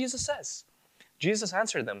look at what Jesus says. Jesus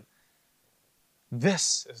answered them,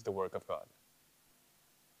 this is the work of God.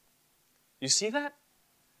 You see that?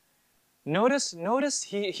 Notice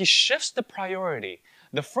he shifts the priority.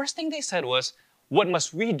 The first thing they said was, what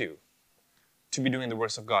must we do to be doing the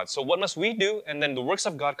works of God? So what must we do? And then the works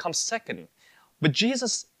of God comes second. But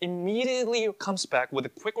Jesus immediately comes back with a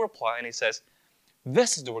quick reply and he says,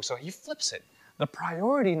 this is the work. So he flips it. The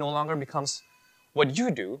priority no longer becomes what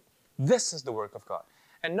you do. This is the work of God.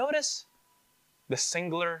 And notice the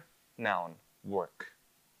singular noun, work.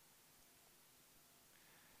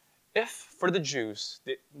 If for the Jews,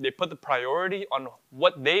 they put the priority on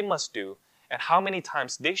what they must do and how many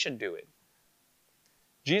times they should do it,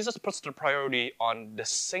 Jesus puts the priority on the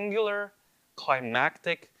singular,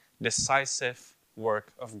 climactic, decisive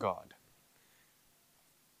work of God.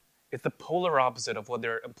 It's the polar opposite of what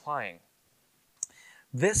they're implying.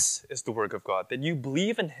 This is the work of God, that you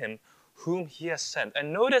believe in Him whom He has sent.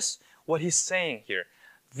 And notice what He's saying here.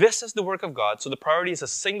 This is the work of God. So the priority is a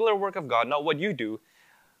singular work of God, not what you do,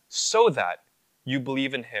 so that you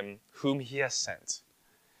believe in Him whom He has sent.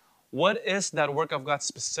 What is that work of God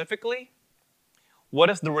specifically? What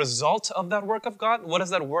is the result of that work of God? What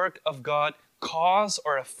does that work of God cause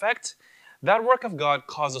or affect? That work of God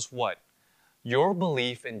causes what? Your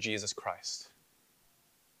belief in Jesus Christ.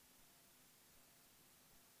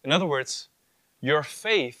 In other words, your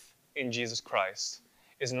faith in Jesus Christ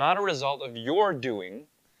is not a result of your doing,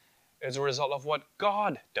 it's a result of what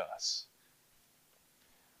God does.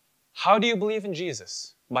 How do you believe in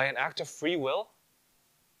Jesus? By an act of free will?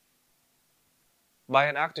 By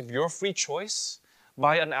an act of your free choice?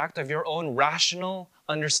 By an act of your own rational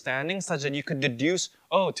understanding such that you could deduce,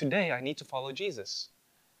 oh, today I need to follow Jesus?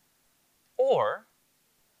 Or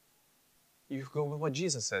you go with what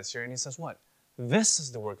Jesus says here, and He says what? This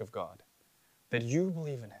is the work of God, that you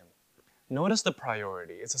believe in Him. Notice the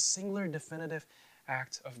priority. It's a singular, definitive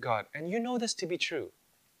act of God. And you know this to be true.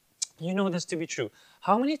 You know this to be true.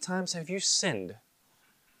 How many times have you sinned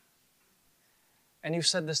and you've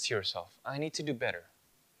said this to yourself, I need to do better.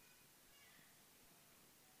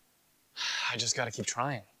 I just got to keep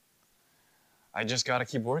trying. I just got to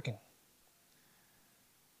keep working.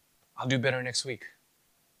 I'll do better next week.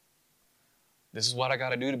 This is what I got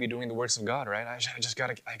to do to be doing the works of God, right? I just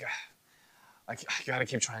got to, I got to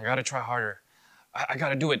keep trying. I got to try harder. I got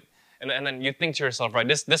to do it. And then you think to yourself, right,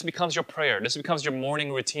 this becomes your prayer. This becomes your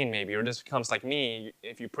morning routine maybe, or this becomes like me,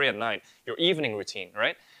 if you pray at night, your evening routine,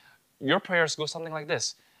 right? Your prayers go something like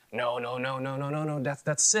this. No,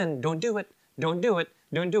 that's sin. Don't do it. Don't do it.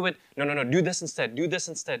 Don't do it. No, do this instead. Do this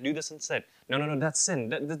instead. Do this instead. No, that's sin.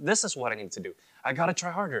 This is what I need to do. I got to try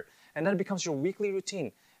harder. And then it becomes your weekly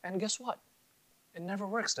routine. And guess what? It never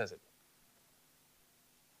works, does it?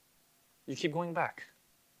 You keep going back.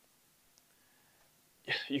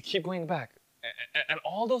 You keep going back. And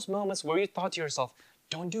all those moments where you thought to yourself,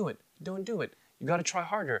 don't do it. Don't do it. You got to try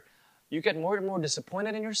harder. You get more and more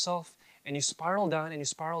disappointed in yourself, and you spiral down, and you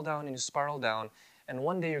spiral down, and you spiral down. And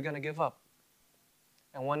one day you're going to give up.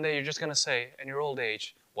 And one day you're just going to say, in your old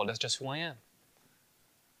age, well, that's just who I am.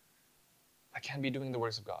 I can't be doing the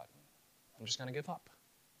works of God. I'm just going to give up.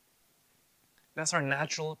 That's our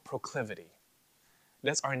natural proclivity.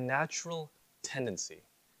 That's our natural tendency,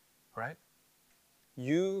 right?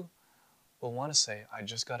 You will want to say, I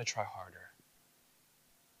just got to try harder.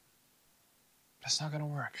 That's not going to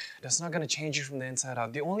work. That's not going to change you from the inside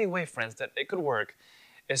out. The only way, friends, that it could work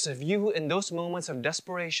is if you, in those moments of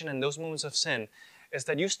desperation and those moments of sin, is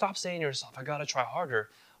that you stop saying to yourself, I got to try harder,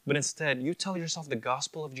 but instead you tell yourself the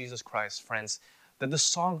gospel of Jesus Christ, friends, that the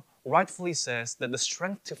song rightfully says that the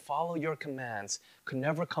strength to follow your commands could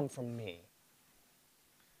never come from me.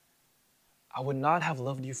 I would not have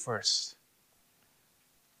loved you first,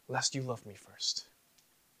 lest you loved me first.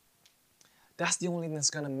 That's the only thing that's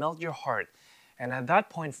going to melt your heart. And at that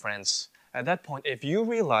point, friends, at that point, if you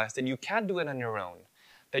realize that you can't do it on your own,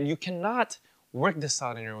 that you cannot work this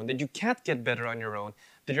out on your own, that you can't get better on your own,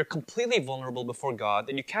 that you're completely vulnerable before God,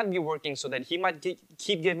 that you can't be working so that He might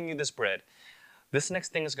keep giving you this bread, this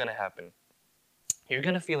next thing is going to happen. You're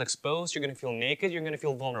going to feel exposed, you're going to feel naked, you're going to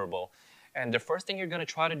feel vulnerable. And the first thing you're going to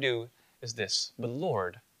try to do is this, but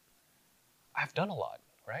Lord, I've done a lot,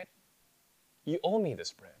 right? You owe me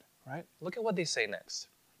this bread, right? Look at what they say next.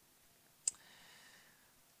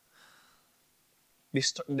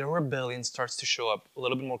 Their rebellion starts to show up a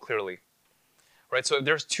little bit more clearly, right? So if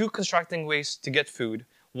there's two constructing ways to get food,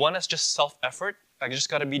 one is just self-effort. I just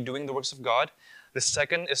got to be doing the works of God. The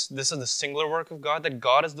second is, this is the singular work of God, that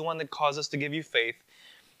God is the one that causes to give you faith.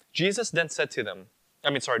 Jesus then said to them,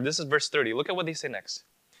 this is verse 30. Look at what they say next.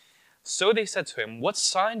 So they said to him, what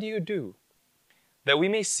sign do you do, that we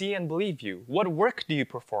may see and believe you? What work do you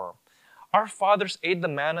perform? Our fathers ate the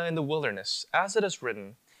manna in the wilderness, as it is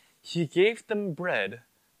written, He gave them bread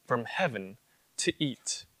from heaven to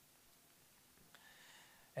eat."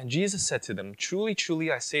 And Jesus said to them, "Truly,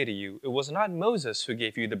 truly, I say to you, it was not Moses who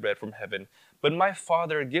gave you the bread from heaven, but my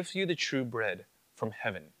Father gives you the true bread from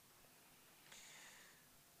heaven."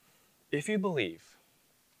 If you believe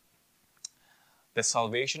that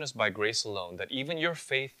salvation is by grace alone, that even your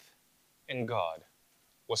faith in God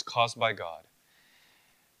was caused by God,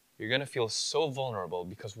 you're going to feel so vulnerable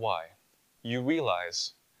because why? You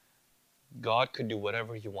realize God could do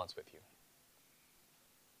whatever He wants with you.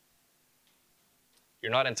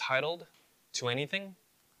 You're not entitled to anything.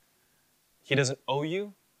 He doesn't owe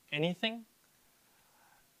you anything.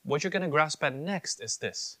 What you're going to grasp at next is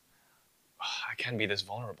this: I can't be this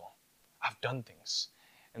vulnerable. I've done things.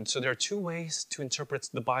 And so there are two ways to interpret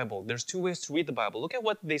the Bible. There's two ways to read the Bible. Look at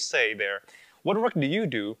what they say there. What work do you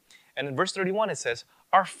do? And in verse 31 it says,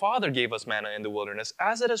 "Our Father gave us manna in the wilderness.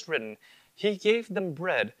 As it is written, He gave them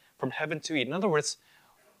bread from heaven to eat." In other words,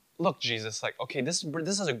 look, Jesus, like, okay, this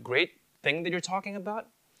is a great thing that you're talking about.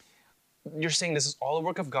 You're saying this is all a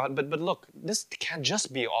work of God, but look, this can't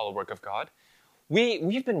just be all a work of God.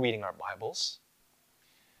 We've been reading our Bibles.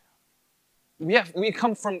 We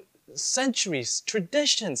come from centuries,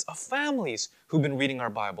 traditions of families who've been reading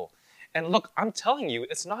our Bible. And look, I'm telling you,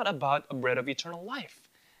 it's not about a bread of eternal life.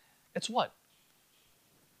 It's what?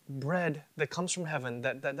 Bread that comes from heaven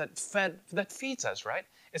that feeds us, right?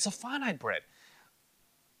 It's a finite bread.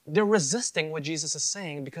 They're resisting what Jesus is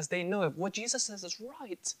saying because they know if what Jesus says is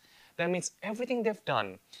right, that means everything they've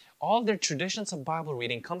done, all their traditions of Bible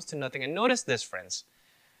reading comes to nothing. And notice this, friends.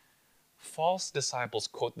 False disciples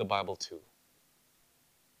quote the Bible too.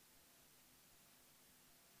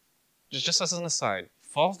 Just as an aside,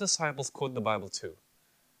 false disciples quote the Bible too.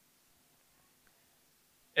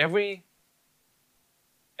 Every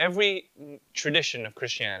tradition of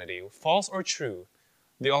Christianity, false or true,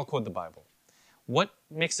 they all quote the Bible. What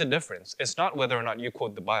makes the difference? It's not whether or not you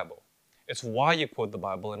quote the Bible. It's why you quote the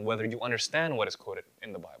Bible and whether you understand what is quoted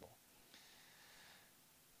in the Bible.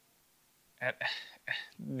 And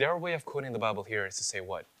their way of quoting the Bible here is to say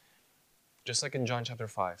what? Just like in John chapter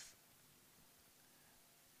 5.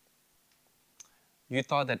 You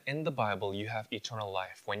thought that in the Bible you have eternal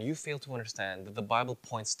life when you fail to understand that the Bible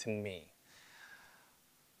points to me.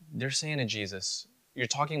 They're saying to Jesus, you're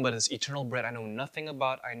talking about this eternal bread I know nothing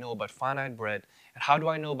about. I know about finite bread. And how do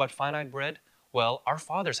I know about finite bread? Well, our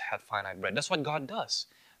fathers had finite bread. That's what God does.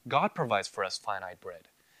 God provides for us finite bread.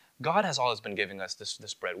 God has always been giving us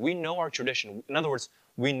this bread. We know our tradition. In other words,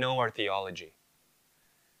 we know our theology.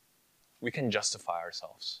 We can justify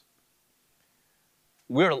ourselves.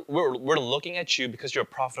 We're looking at you because you're a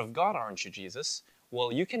prophet of God, aren't you, Jesus?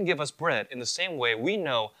 Well, you can give us bread in the same way we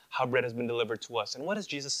know how bread has been delivered to us. And what is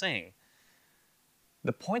Jesus saying?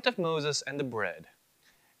 The point of Moses and the bread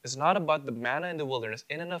is not about the manna in the wilderness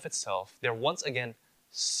in and of itself. They're once again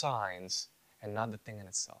signs and not the thing in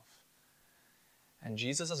itself. And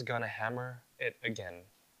Jesus is going to hammer it again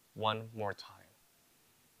one more time.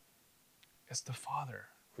 It's the Father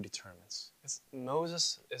who determines.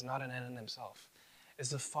 Moses is not an end in himself. It's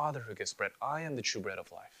the Father who gives bread. I am the true bread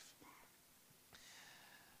of life.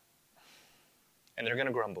 And they're going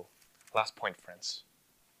to grumble. Last point, friends.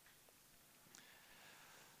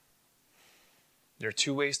 There are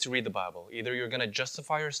two ways to read the Bible. Either you're going to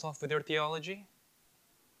justify yourself with your theology,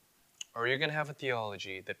 or you're going to have a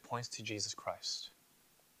theology that points to Jesus Christ.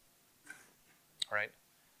 All right?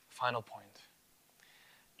 Final point.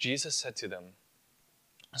 Jesus said to them,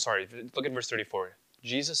 look at verse 34.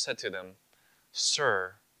 Jesus said to them,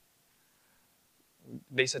 "Sir,"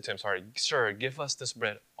 they said to him, "Sir, give us this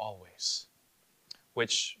bread always."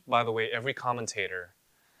 Which, by the way, every commentator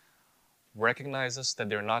recognizes that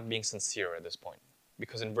they're not being sincere at this point.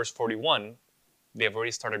 Because in verse 41, they have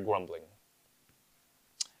already started grumbling.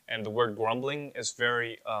 And the word grumbling is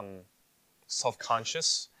very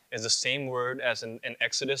self-conscious. It's the same word as in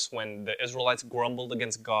Exodus when the Israelites grumbled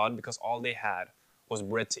against God because all they had was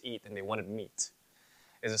bread to eat and they wanted meat.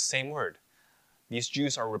 It's the same word. These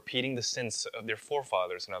Jews are repeating the sins of their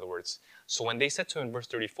forefathers, in other words. So when they said to him in verse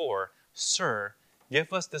 34, "Sir,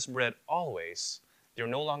 give us this bread always," they're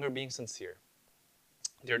no longer being sincere.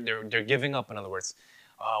 They're giving up, in other words.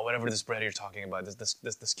 Whatever this bread you're talking about,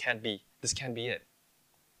 this can't be it.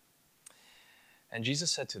 And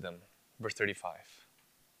Jesus said to them, verse 35,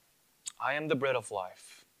 "I am the bread of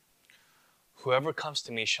life. Whoever comes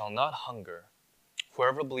to me shall not hunger.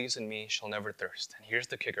 Whoever believes in me shall never thirst." And here's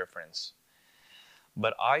the kicker, friends.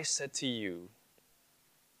 "But I said to you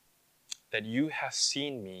that you have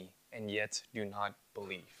seen me and yet do not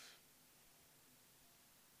believe.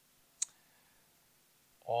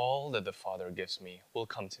 All that the Father gives me will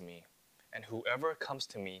come to me, and whoever comes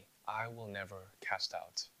to me, I will never cast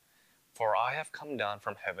out. For I have come down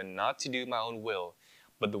from heaven not to do my own will,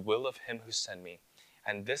 but the will of him who sent me.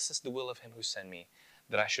 And this is the will of him who sent me,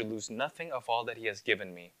 that I should lose nothing of all that he has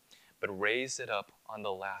given me, but raise it up on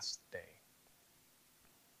the last day.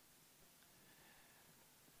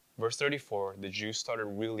 Verse 34, the Jews started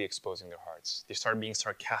really exposing their hearts. They started being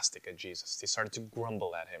sarcastic at Jesus. They started to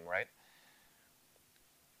grumble at him, right?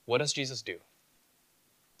 What does Jesus do?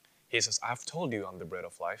 He says, I've told you I'm the bread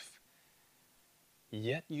of life,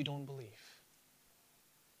 yet you don't believe.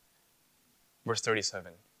 Verse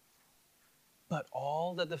 37, but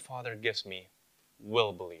all that the Father gives me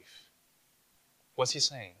will believe. What's he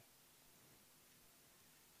saying?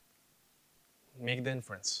 Make the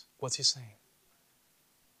inference. What's he saying?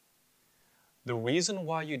 The reason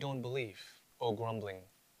why you don't believe, O grumbling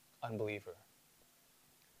unbeliever,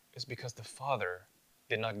 is because the Father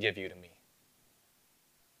did not give you to me.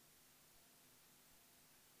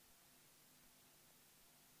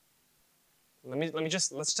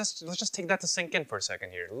 Let's just take that to sink in for a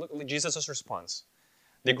second here. Look at Jesus' response.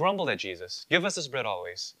 They grumbled at Jesus. Give us this bread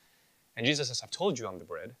always. And Jesus says, I've told you I'm the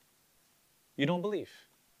bread. You don't believe.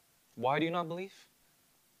 Why do you not believe?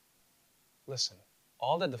 Listen,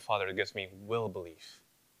 all that the Father gives me will believe.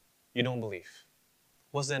 You don't believe.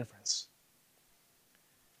 What's the inference?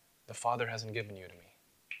 The Father hasn't given you to me.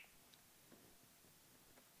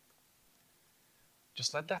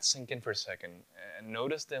 Just let that sink in for a second and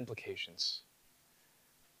notice the implications.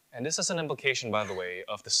 And this is an implication, by the way,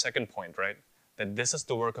 of the second point, right? That this is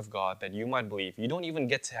the work of God, that you might believe. You don't even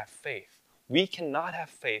get to have faith. We cannot have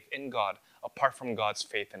faith in God apart from God's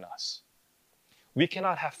faith in us. We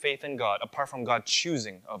cannot have faith in God apart from God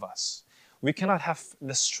choosing of us. We cannot have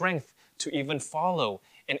the strength to even follow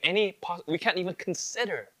in any, we can't even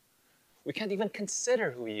consider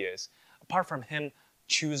who He is apart from Him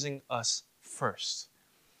choosing us first.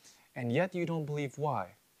 And yet you don't believe.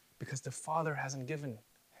 Why? Because the Father hasn't given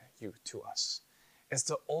you to us. It's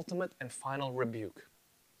the ultimate and final rebuke.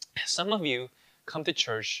 Some of you come to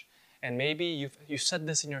church and maybe you've said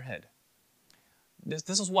this in your head. This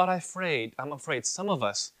is what I'm afraid some of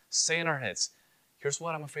us say in our heads. Here's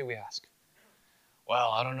what I'm afraid we ask.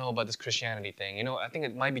 Well, I don't know about this Christianity thing. You know, I think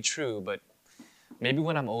it might be true, but maybe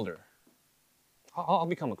when I'm older, I'll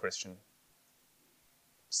become a Christian.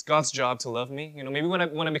 It's God's job to love me. You know, maybe when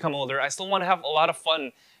I become older, I still want to have a lot of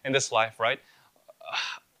fun in this life, right?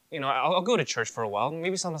 You know, I'll go to church for a while.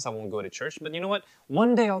 Maybe sometimes I won't go to church, but you know what?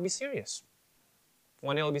 One day I'll be serious.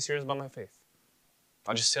 One day I'll be serious about my faith.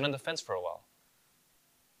 I'll just sit on the fence for a while.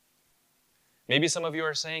 Maybe some of you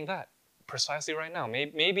are saying that precisely right now.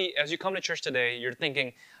 Maybe as you come to church today, you're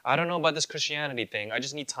thinking, I don't know about this Christianity thing. I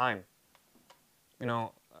just need time. You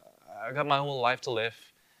know, I got my whole life to live.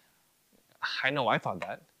 I know I thought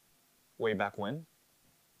that way back when.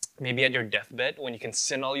 Maybe at your deathbed when you can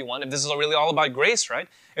sin all you want. If this is really all about grace, right?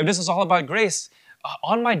 If this is all about grace,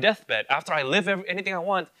 on my deathbed, after I live anything I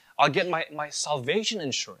want, I'll get my salvation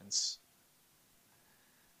insurance.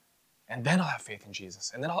 And then I'll have faith in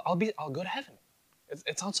Jesus. And then I'll go to heaven.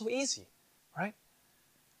 It sounds so easy, right?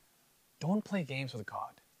 Don't play games with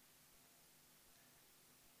God.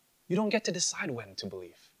 You don't get to decide when to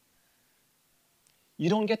believe. You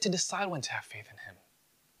don't get to decide when to have faith in Him.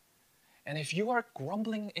 And if you are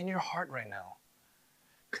grumbling in your heart right now,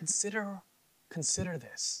 consider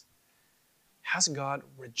this. Has God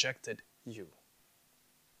rejected you?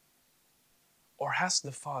 Or has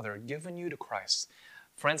the Father given you to Christ?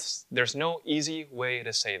 Friends, there's no easy way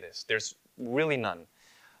to say this. There's really none.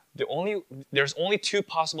 There's only two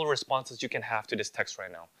possible responses you can have to this text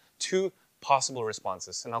right now. Two possible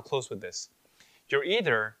responses, and I'll close with this. You're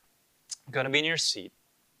either going to be in your seat,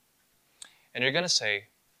 and you're going to say,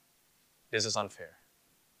 this is unfair.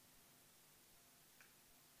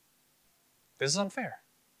 This is unfair.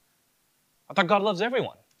 I thought God loves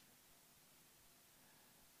everyone.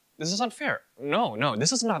 This is unfair. No,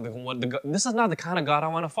 this is not the kind of God I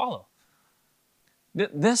want to follow.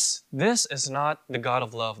 This is not the God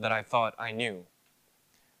of love that I thought I knew.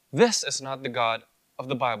 This is not the God of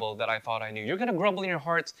the Bible that I thought I knew. You're going to grumble in your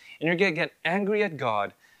hearts, and you're going to get angry at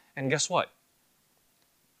God, and guess what?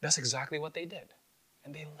 That's exactly what they did.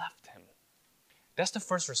 And they left Him. That's the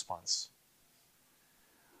first response.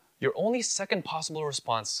 Your only second possible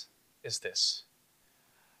response is this.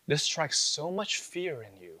 This strikes so much fear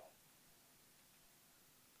in you.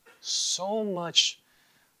 So much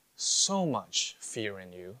fear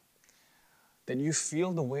in you that you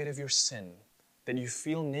feel the weight of your sin, that you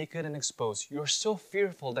feel naked and exposed. You're so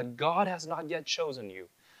fearful that God has not yet chosen you,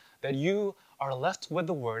 that you are left with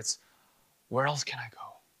the words, where else can I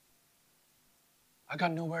go? I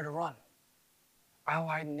got nowhere to run. I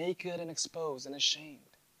lie naked and exposed and ashamed.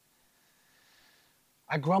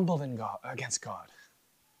 I grumbled against God.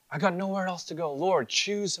 I got nowhere else to go. Lord,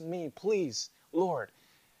 choose me, please. Lord,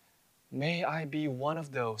 may I be one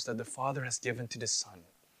of those that the Father has given to the Son,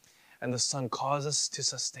 and the Son causes to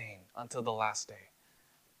sustain until the last day.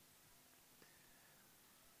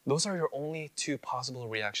 Those are your only two possible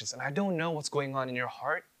reactions. And I don't know what's going on in your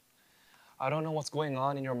heart. I don't know what's going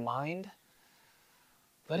on in your mind.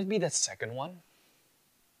 Let it be that second one.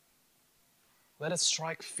 Let it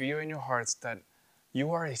strike fear in your hearts that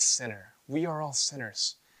you are a sinner. We are all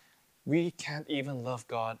sinners. We can't even love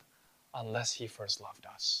God unless He first loved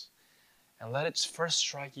us. And let it first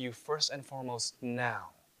strike you first and foremost now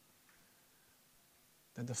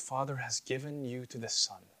that the Father has given you to the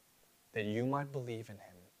Son, that you might believe in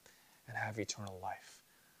Him and have eternal life.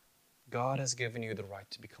 God has given you the right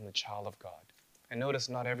to become a child of God. And notice,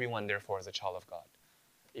 not everyone, therefore, is a child of God.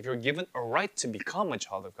 If you're given a right to become a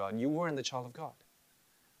child of God, you weren't the child of God.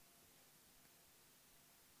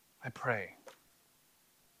 I pray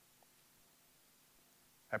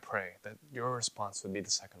that your response would be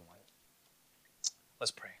the second one.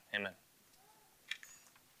 Let's pray. Amen.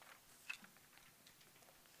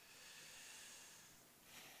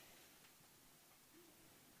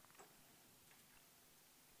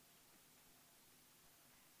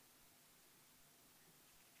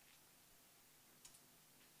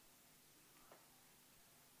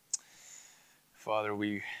 Father,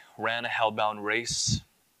 we ran a hell-bound race,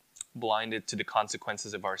 blinded to the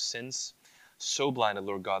consequences of our sins. So blinded,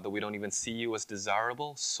 Lord God, that we don't even see you as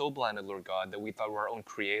desirable. So blinded, Lord God, that we thought we were our own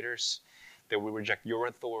creators, that we reject your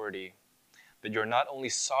authority, that you're not only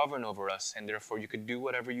sovereign over us, and therefore you could do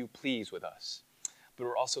whatever you please with us, but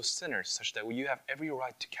we're also sinners, such that you have every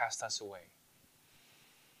right to cast us away.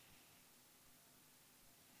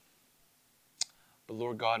 But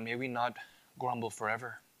Lord God, may we not grumble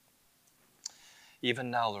forever.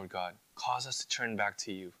 Even now, Lord God, cause us to turn back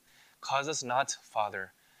to you. Cause us not,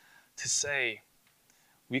 Father, to say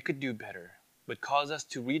we could do better, but cause us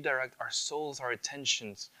to redirect our souls, our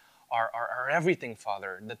attentions, our everything,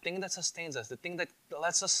 Father. The thing that sustains us, the thing that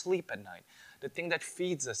lets us sleep at night, the thing that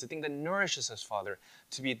feeds us, the thing that nourishes us, Father,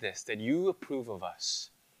 to be this, that you approve of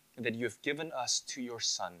us, and that you have given us to your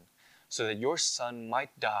Son, so that your Son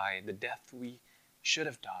might die the death we should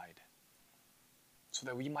have died, so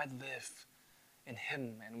that we might live in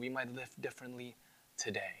Him and we might live differently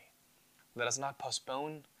today. Let us not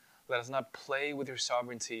postpone. Let us not play with your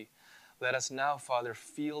sovereignty. Let us now, Father,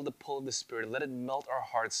 feel the pull of the Spirit. Let it melt our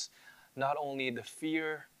hearts, not only the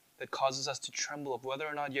fear that causes us to tremble of whether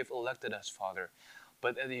or not you have elected us, Father,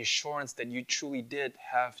 but the assurance that you truly did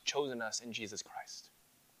have chosen us in Jesus Christ.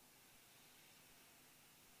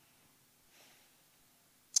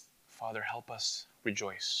 Father, help us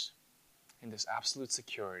rejoice in this absolute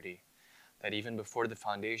security that even before the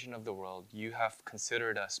foundation of the world, you have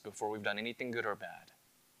considered us before we've done anything good or bad.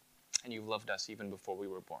 And you've loved us even before we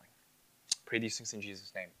were born. Pray these things in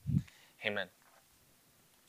Jesus' name. Amen.